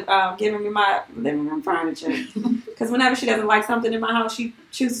mother giving me my living room furniture. Because whenever she doesn't like something in my house, she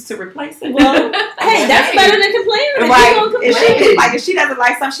chooses to replace it. Well, hey, that's better than complaining. Right. If she doesn't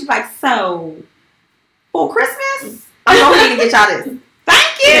like something, she's like, so for Christmas, I'm going to get y'all this.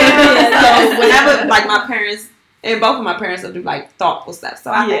 Thank you. So whenever like my parents, and both of my parents will do like thoughtful stuff.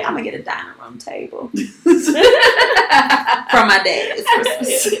 So I think I'm gonna get a dining room table from my dad. It's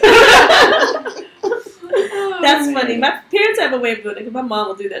Christmas. That's funny. My parents have a way of doing it because my mom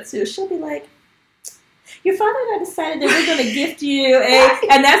will do that too. She'll be like, your father and I decided that we're going to gift you,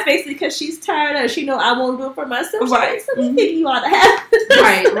 and that's basically because she's tired of, she know I won't do it for myself. Right. Like, so we think you ought to have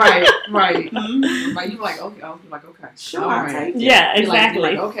it. Right. Right. You're like, okay. I was like, okay. Sure, I'll take it. Yeah,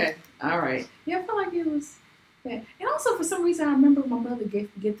 exactly. You're like, okay. All right. Yeah, I feel like it was, and also for some reason I remember my mother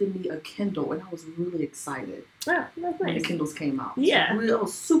gifted me a Kindle, and I was really excited. Oh, that's nice. When the Kindles came out. Yeah. So I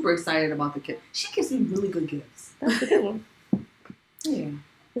was super excited about the Kindle. She gives me really good gifts. That's a good one. Yeah.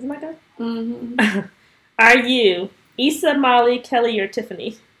 Is it my turn? Mm-hmm. Are you Issa, Molly, Kelly, or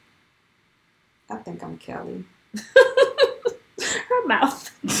Tiffany? I think I'm Kelly. Her mouth.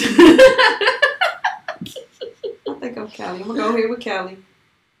 I think I'm Kelly. I'm going to go here with Kelly.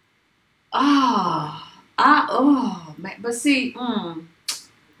 Man. But see,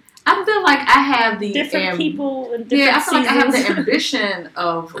 I feel like I have the different people and different I feel seasons. like I have the ambition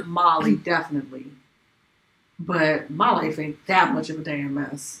of Molly, definitely. But my life ain't that much of a damn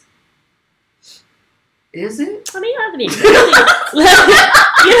mess. Is it? I mean, you haven't exactly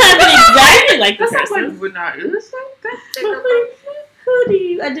like the person. We're not. Is it? Who do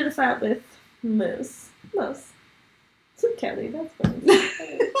you identify with most? So Kelly, that's funny.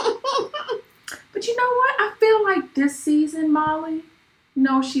 But you know what? I feel like this season, Molly,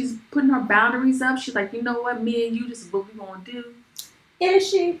 she's putting her boundaries up. She's like, you know what? Me and you, this is what we're going to do. Is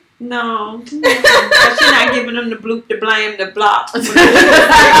she? No. She's not giving them the bloop, the blame, the block. She's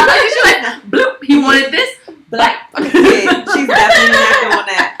like, bloop, he wanted this. Black. She's definitely not doing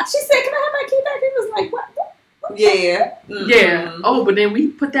that. She said, can I have my key back? He was like, what? Yeah. Yeah. Oh, but then we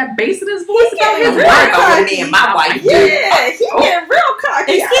put that bass in his voice. He getting real cocky. Me and my wife. Yeah, he getting real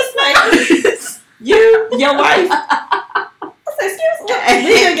cocky. Excuse me. Your wife. I said, excuse me.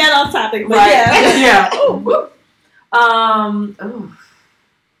 We didn't get off topic, but Right. yeah.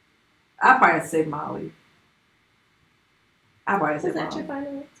 I'd probably say Molly. I'd probably say Is that your Molly.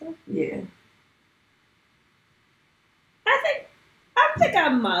 final answer? Yeah. I think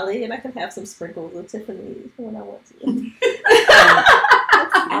I'm Molly, and I can have some sprinkles of Tiffany when I want to.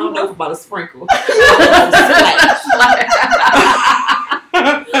 I don't know about a sprinkle. But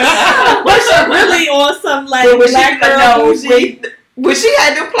she really on some like But when black she, girl no, bougie. when she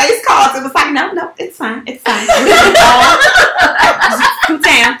had to place cards, it was like, no, it's fine.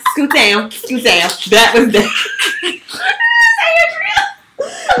 Scoot down. That was that.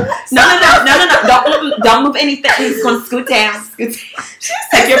 No. Don't move anything. He's gonna scoot down.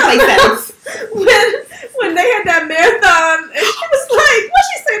 Take your place out. When they had that marathon, and she was like, what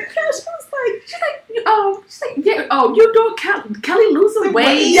she said? She's like, you doing Kelly losing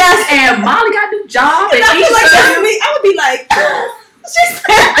weight? Yes. And Molly got a new job. and I feel like that's me. I would be like, she said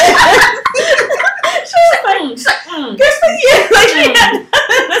that. She was like, good for you. Like, she had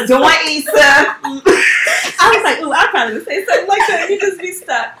Doing Issa. I was like, ooh, I probably would say something like that. You just be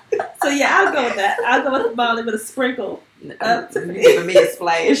stuck. So yeah, I'll go with that. I'll go with Molly with a sprinkle. You giving me a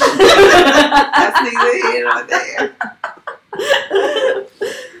splash. That's neither here nor there.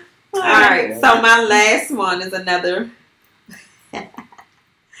 All right, so my last one is another.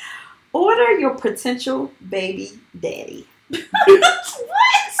 Order your potential baby daddy. What?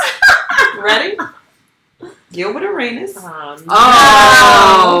 Ready? Gilbert Arenas.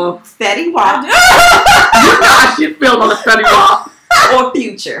 Oh. Steady Walk. I should feel on the Steady Walk. Or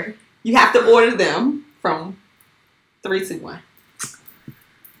Future. You have to order them from 3, 2, 1.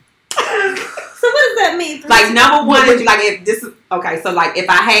 So what does that mean? Like number one is like if this is okay. So like if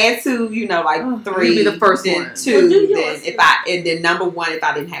I had to, like 3, you'd be the first then one. 2, Well, do then yours. and then number 1 if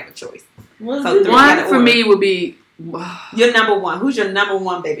I didn't have a choice. Well, So do three. yours. One for me would be Your number 1. Who's your number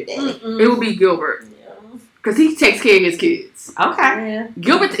 1 baby daddy? it would be Gilbert because he takes care of his kids. Okay. Yeah.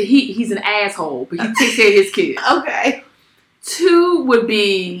 Gilbert, he's an asshole, but he takes care of his kids. Okay. 2 would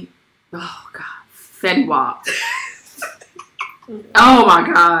be Fetty Wap. Oh my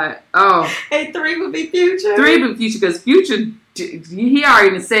God. Oh. And 3 would be Future. 3 would be Future because Future, he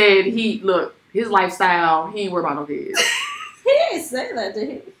already said his lifestyle, he ain't worried about no kids. He didn't say that, did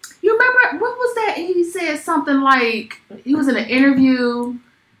he? You remember, what was that? He said something like, he was in an interview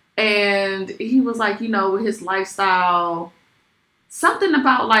and he was like, with his lifestyle, something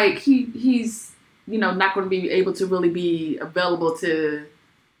about like he's, not going to be able to really be available to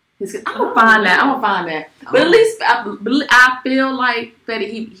his kids. I'm going to find that. But at least I feel like that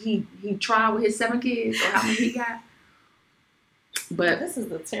he tried with his 7 kids or how many he got. But This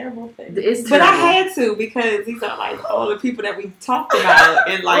is a terrible thing. it's But I terrible. had to because these are like all the people that we talked about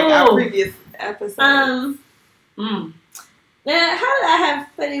in like our previous episodes. Now, how did I have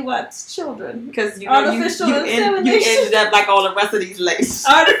Fetty Wap's children? Because you Artificial insemination. ended up like all the rest of these ladies.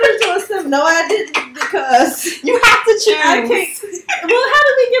 Artificial insemination. No, I didn't because You have to choose. I can't. Well, how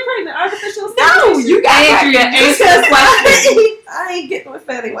did we get pregnant? Artificial No, insemination. you got Andrea, answer Because the question. I ain't getting with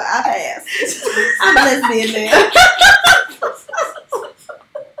Fetty Wap. I passed. I'm a lesbian now.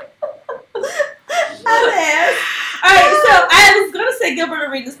 I passed. Alright, so I was gonna say Gilbert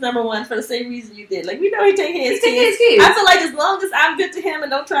Arenas number 1 for the same reason you did. Like we know he take care of his kids. I feel like as long as I'm good to him and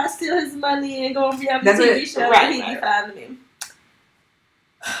don't try to steal his money and go on reality That's TV it. shows, Right, he'd be right. fine to me.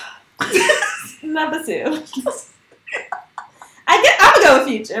 Number 2. I'm gonna go with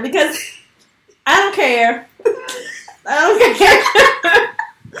Future because I don't care.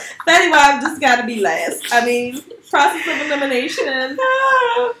 Fetty Wap just gotta be last. I mean, process of elimination.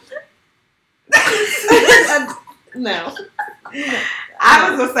 No. I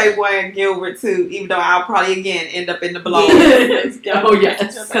was gonna say 1 Gilbert 2, even though I'll probably again end up in the below. Oh,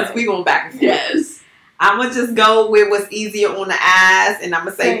 yes. Because we going back and forth. Yes. I'm gonna just go with what's easier on the eyes, and I'm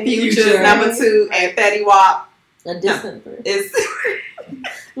gonna say Future Future. number 2, and Fetty Wap A distant three. is.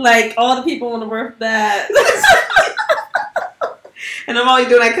 Like all the people on the earth that. And I'm only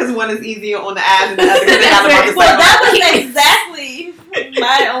doing that because 1 is easier on the eyes, and the other because they got about the Well, same. that was exactly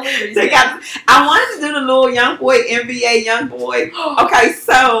my only reason. They got. I wanted to do the little young boy, NBA young boy. Okay,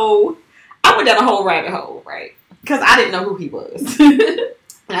 so I went down a whole rabbit hole, right? Because I didn't know who he was, and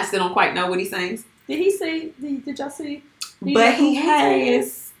I still don't quite know what he sings. Did he say? Did y'all see? But he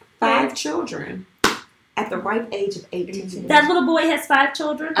has 5 children at the ripe age of 18. That little boy has 5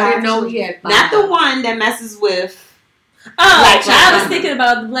 children. I didn't know he had 5. Not the one that messes with I was thinking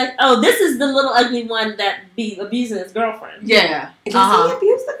about this is the little ugly one that be abusing his girlfriend. Yeah. Does he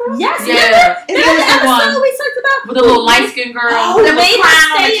abuse the girl? Yes. Yeah. Is that the episode we talked about? With the little light-skinned girl. Oh, that made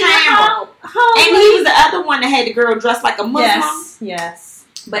her stay in the home. And he was the other one that had the girl dressed like a Muslim. Yes.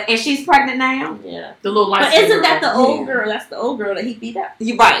 And she's pregnant now. Yeah. The little light. But isn't that the old girl? That's the old girl that he beat up.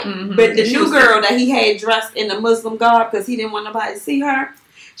 You're right. Mm-hmm. But the new girl that he had dressed in the Muslim garb because he didn't want nobody to see her,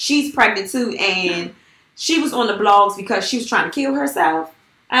 she's pregnant too, and she was on the blogs because she was trying to kill herself.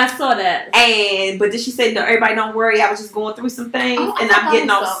 I saw that. But then she said, "No, everybody, don't worry. I was just going through some things, and I'm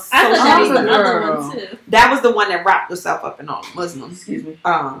getting off I thought that was social the media." other one too. That was the one that wrapped herself up in all Muslim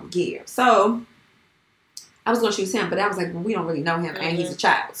gear. So I was going to choose him, but I was like, well, we don't really know him, and he's a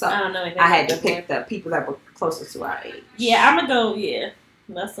child. So I don't know anything. I had to pick the people that were closer to our age. Yeah, I'm going to go,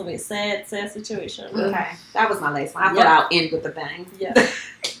 That's a sad situation. Okay. That was my last one. I thought I'll end with a bang. Yeah.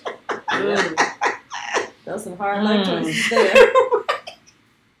 Those some hard life choices there.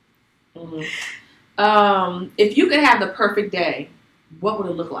 If you could have the perfect day, what would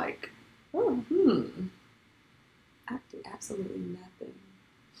it look like? I do absolutely nothing.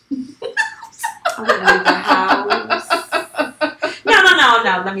 I wouldn't leave the house.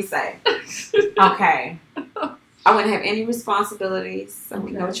 No. Let me say. Okay. I wouldn't have any responsibilities.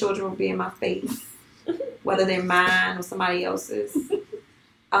 No children would be in my face, whether they're mine or somebody else's.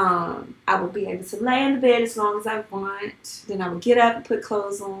 I would be able to lay in the bed as long as I want. Then I would get up and put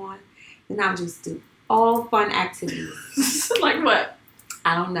clothes on. Then I would just do all fun activities. Like what?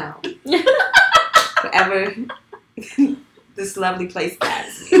 I don't know. Whatever this lovely place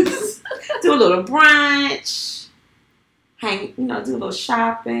has me. Do a little brunch. Do a little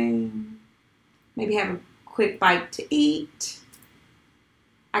shopping. Maybe have a quick bite to eat.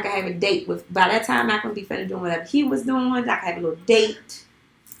 I could have a date with, by that time I can be finna doing whatever he was doing. I could have a little date.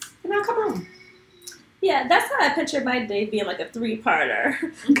 And I'll come home. Yeah, that's how I picture my day being like a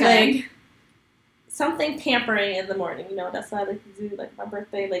 3-parter. Okay. Like something pampering in the morning. That's what I like to do. Like my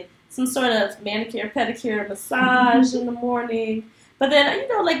birthday, like some sort of manicure, pedicure, massage in the morning. But then,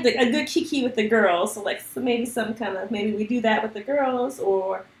 like a good kiki with the girls. So maybe maybe we do that with the girls,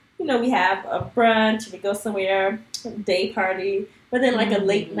 or we have a brunch, we go somewhere, a day party. But then a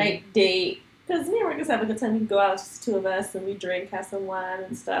late night date. Because me and Marcus have a good time. We go out, just the two of us, and we drink, have some wine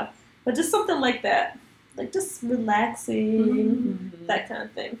and stuff. But just something like that. Like just relaxing, that kind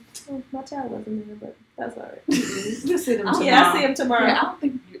of thing. Oh, my child wasn't there, but that's all right. You'll see them tomorrow. Yeah, I'll see them tomorrow. Yeah, I don't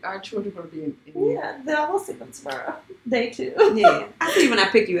think our children are going to be in Yeah, then I will see them tomorrow. Day 2. Yeah, I'll see you when I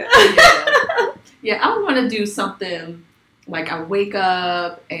pick you up. Yeah, I want to do something like I wake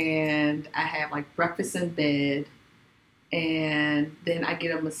up and I have breakfast in bed, and then I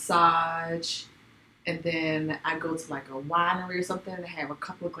get a massage, and then I go to a winery or something and have a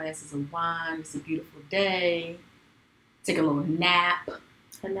couple of glasses of wine. It's a beautiful day. Take a little nap.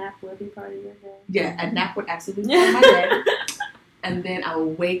 A nap would be part of your day. Yeah, a nap would absolutely be part of my day. And then I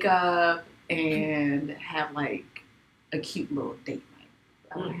will wake up and have a cute little date night.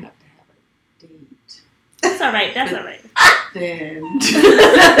 I would have to have a date. That's all right. Then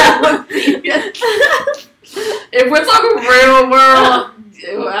if we're talking real world,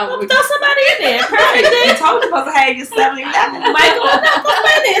 throw somebody in there. Perfect day. I told you supposed to have your 7-11. Michael,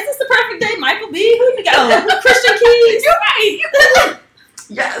 this is the perfect day. Michael B. Who you got? Christian Keys. You're right.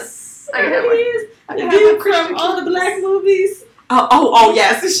 Yes. I have from all the black movies. Oh,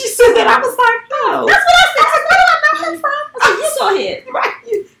 yes. And she said that. I was like, no. That's what I said. Where do I know him from? You go ahead. Right.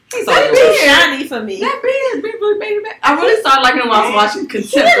 He's so too shiny for me. That beard really made it back. I really started liking him when I was watching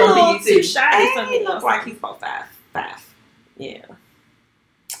Contempt on BET. Too shiny for me. He looks like he's about 5. Yeah.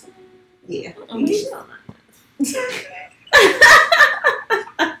 Yeah. She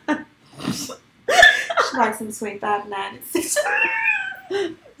likes him between 5'9" and 6.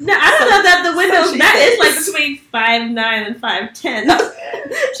 No, I don't know that the windows, that is between 5'9" and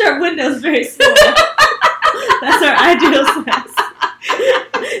 5'10". Sure, window's very small. That's our ideal size.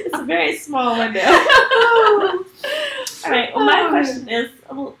 It's a very small window. All right, well, my question is,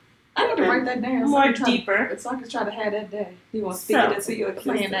 I need to write that down. More deeper. So I can try to have that day. You want to speak it into your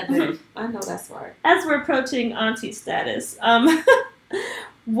playing that day. I know that's right. As we're approaching auntie status,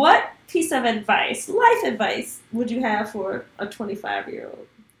 what piece of advice, life advice, would you have for a 25-year-old?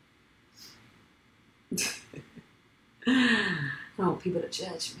 I don't want people to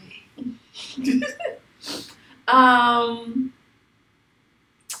judge me.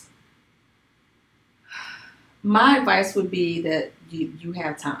 My advice would be that you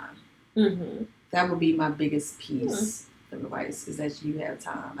have time. Mm-hmm. That would be my biggest piece of advice, is that you have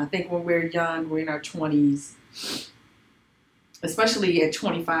time. I think when we're young, we're in our 20s, especially at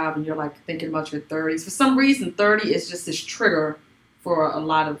 25 and you're like thinking about your 30s. For some reason, 30 is just this trigger for a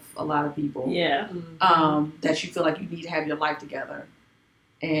lot of people. Yeah. That you feel like you need to have your life together.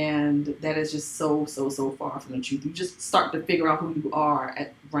 And that is just so far from the truth. You just start to figure out who you are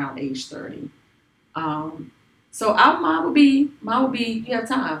at around age 30. So mine would be you have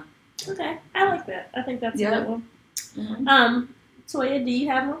time. Okay, I like that. I think that's a good one. Mm-hmm. Toya, do you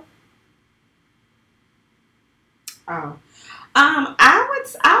have one? Oh,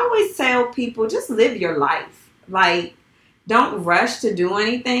 I always tell people just live your life. Like, don't rush to do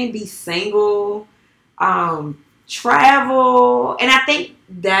anything. Be single. Travel, and I think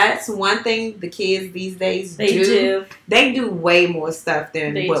that's one thing the kids these days do. They do way more stuff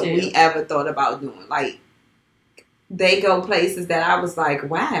than we ever thought about doing. Like, they go places that I was like,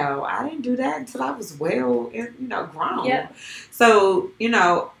 wow, I didn't do that until I was grown. Yeah. So,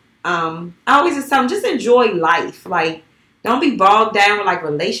 I always just tell them, just enjoy life. Like, don't be bogged down with like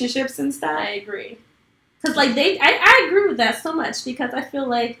relationships and stuff. I agree. Because like I agree with that so much, because I feel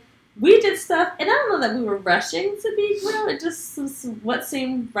like we did stuff, and I don't know that we were rushing to be real. It just was what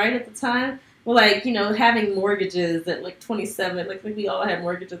seemed right at the time. Well, like, having mortgages at like 27, like we all had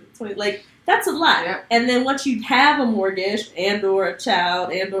mortgages at 20, like that's a lot. Yep. And then once you have a mortgage and or a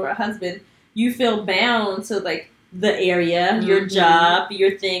child and or a husband, you feel bound to like the area, your job,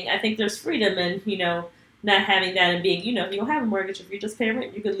 your thing. I think there's freedom in, not having that and being, if you don't have a mortgage, if you're just paying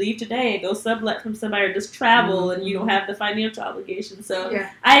rent, you could leave today and go sublet from somebody or just travel and you don't have the financial obligation. So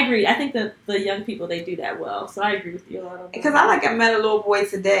I agree. I think that the young people, they do that well. So I agree with you a lot. Because I met a little boy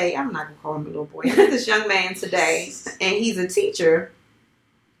today. I'm not going to call him a little boy. I met this young man today, and he's a teacher.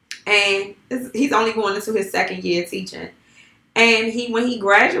 And he's only going into his second year teaching. And when he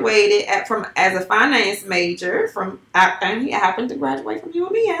graduated as a finance major and he happened to graduate from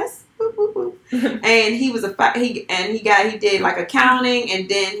UMES. And he was he did like accounting, and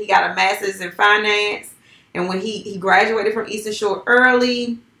then he got a master's in finance. And when he graduated from Eastern Shore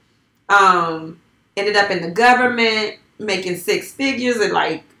early, ended up in the government making six figures at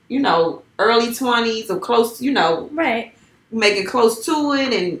like early 20s or close, right, making close to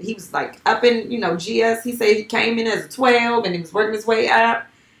it. And he was like up in GS. He said he came in as a 12 and he was working his way up.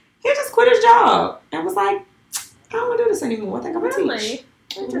 He just quit his job and was like, I don't want to do this anymore. I think I'm gonna teach.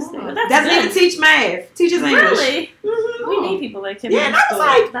 Interesting. Wow. Doesn't even teach math. Teaches English. Really? Mm-hmm. We need people like him. Yeah, and I was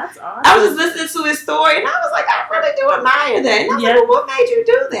like, that's awesome. I was just listening to his story, and I was like, I really do admire that. And I was like, well, what made you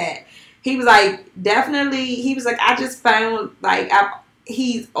do that? He was like, definitely. He was like, I just found like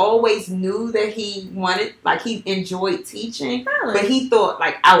he's always knew that he wanted, like, he enjoyed teaching, but he thought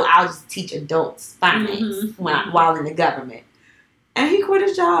like, I'll just teach adults finance while in the government. And he quit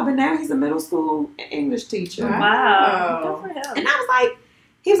his job, and now he's a middle school English teacher. Wow. Good for him. And I was like,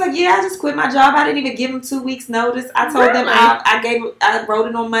 he was like, yeah, I just quit my job. I didn't even give him 2 weeks notice. I told them I wrote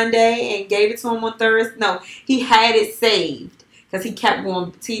it on Monday and gave it to him on Thursday. No, he had it saved because he kept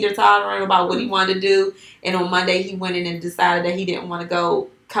going teeter-tottering about what he wanted to do. And on Monday, he went in and decided that he didn't want to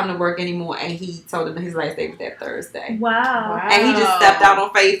come to work anymore. And he told him that his last day was that Thursday. Wow. And he just stepped out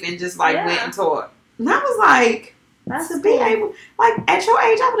on faith and just went and taught. And I was like, be able, like, at your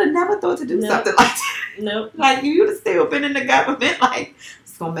age, I would have never thought to do something like that. Nope. Like, you would have still been in the government, like,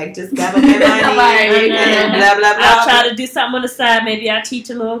 it's going to make this government money, and blah, blah, blah. I'll try to do something on the side. Maybe I'll teach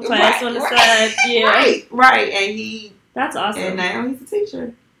a little class on the side. Yeah. Right. And that's awesome. And now he's a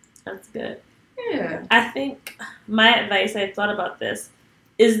teacher. That's good. Yeah. I think my advice, I thought about this,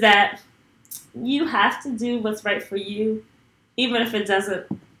 is that you have to do what's right for you, even if it doesn't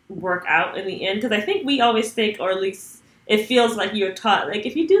work out in the end. Because I think we always think, or at least it feels like you're taught, like,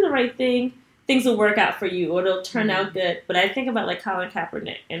 if you do the right thing, things will work out for you, or they'll turn out good. But I think about like Colin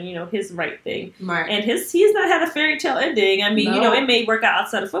Kaepernick and his right thing, and he's not had a fairy tale ending. I mean, it may work out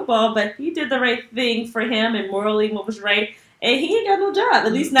outside of football, but he did the right thing for him and morally what was right. And he ain't got no job,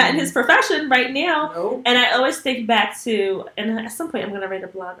 at least not in his profession right now. Nope. And I always think back to, and at some point I'm going to write a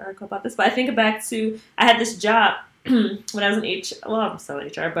blog article about this, but I think back to, I had this job when I was in I'm still in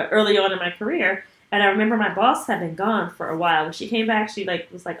HR, but early on in my career. And I remember my boss had been gone for a while. When she came back, she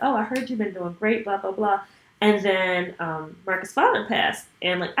was like, oh, I heard you've been doing great, blah, blah, blah. And then Marcus' father passed.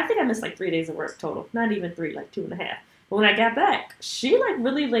 And I think I missed 3 days of work total. Not even 3, 2.5. But when I got back, she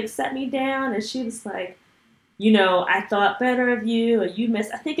really sat me down, and she was like, I thought better of you, or you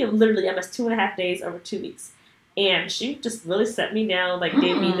missed, I think I missed 2.5 days over 2 weeks. And she just really set me down,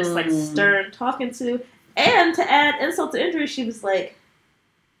 gave me this stern talking to. And to add insult to injury, she was like,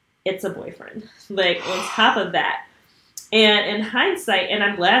 it's a boyfriend. On top of that. And in hindsight, and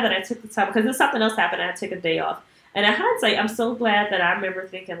I'm glad that I took the time, because if something else happened, I had to take a day off. And in hindsight, I'm so glad that I remember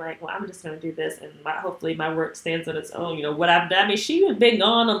thinking like, well, I'm just going to do this, and hopefully my work stands on its own. You know what I've done. I mean, she had been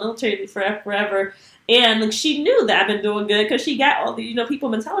gone on military leave forever, and like, she knew that I've been doing good because she got all the people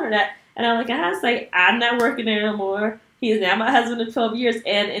been telling her that. And I'm like, in hindsight, I'm not working there anymore. He is now my husband of 12 years,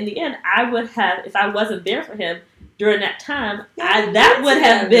 and in the end, I would have, if I wasn't there for him during that time, that would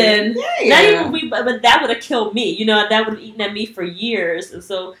have been not even but that would have killed me. You know, that would have eaten at me for years. And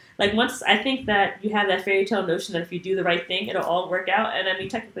so, like, once I think that you have that fairy tale notion that if you do the right thing, it'll all work out. And I mean,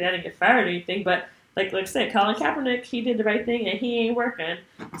 technically, I didn't get fired or anything, but like I said, Colin Kaepernick, he did the right thing, and he ain't working.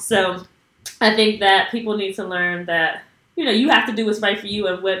 So, I think that people need to learn that, you know, you have to do what's right for you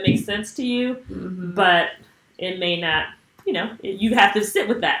and what makes sense to you, but it may not. You know, you have to sit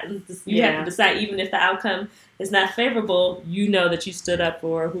with that. You have to decide, even if the outcome is not favorable, you know that you stood up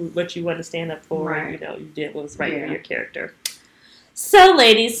for what you want to stand up for. Right. And, you know, you did what was right for your character. So,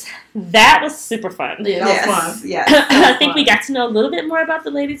 ladies, that was super fun. Yeah, that was fun. Yeah, I think we got to know a little bit more about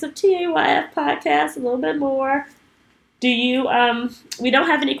the ladies of TAYF podcast, a little bit more. Do you, we don't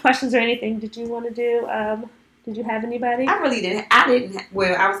have any questions or anything. Did you want to do, did you have anybody? I really didn't.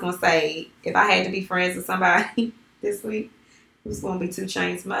 Well, I was going to say, if I had to be friends with somebody this week, it was going to be 2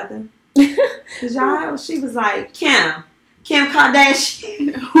 Chainz' mother. Because y'all, she was like, Kim Kardashian.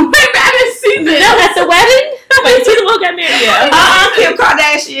 Wait, I didn't see this. No, at the wedding? Wait, see the one got married yet? Kim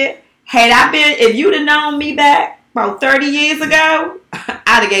Kardashian. If you'd have known me back about 30 years ago,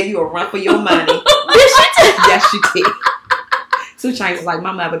 I'd have gave you a run for your money. Yes, she did. Yes, she did. 2 Chainz was like,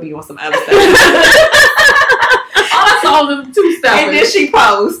 my mother be on some other stuff. I saw them 2 steppers. And then she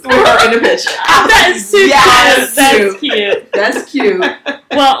posed with her in the picture. That is super cute. That's cute.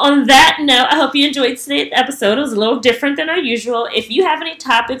 Well, on that note, I hope you enjoyed today's episode. It was a little different than our usual. If you have any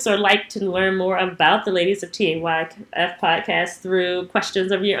topics or like to learn more about the Ladies of TAYF podcast through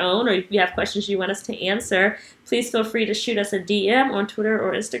questions of your own, or if you have questions you want us to answer, please feel free to shoot us a DM on Twitter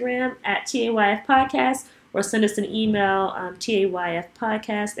or Instagram at TAYF podcast, or send us an email,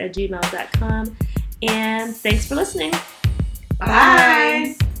 tayfpodcast@gmail.com. And thanks for listening.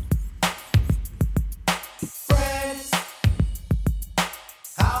 Bye.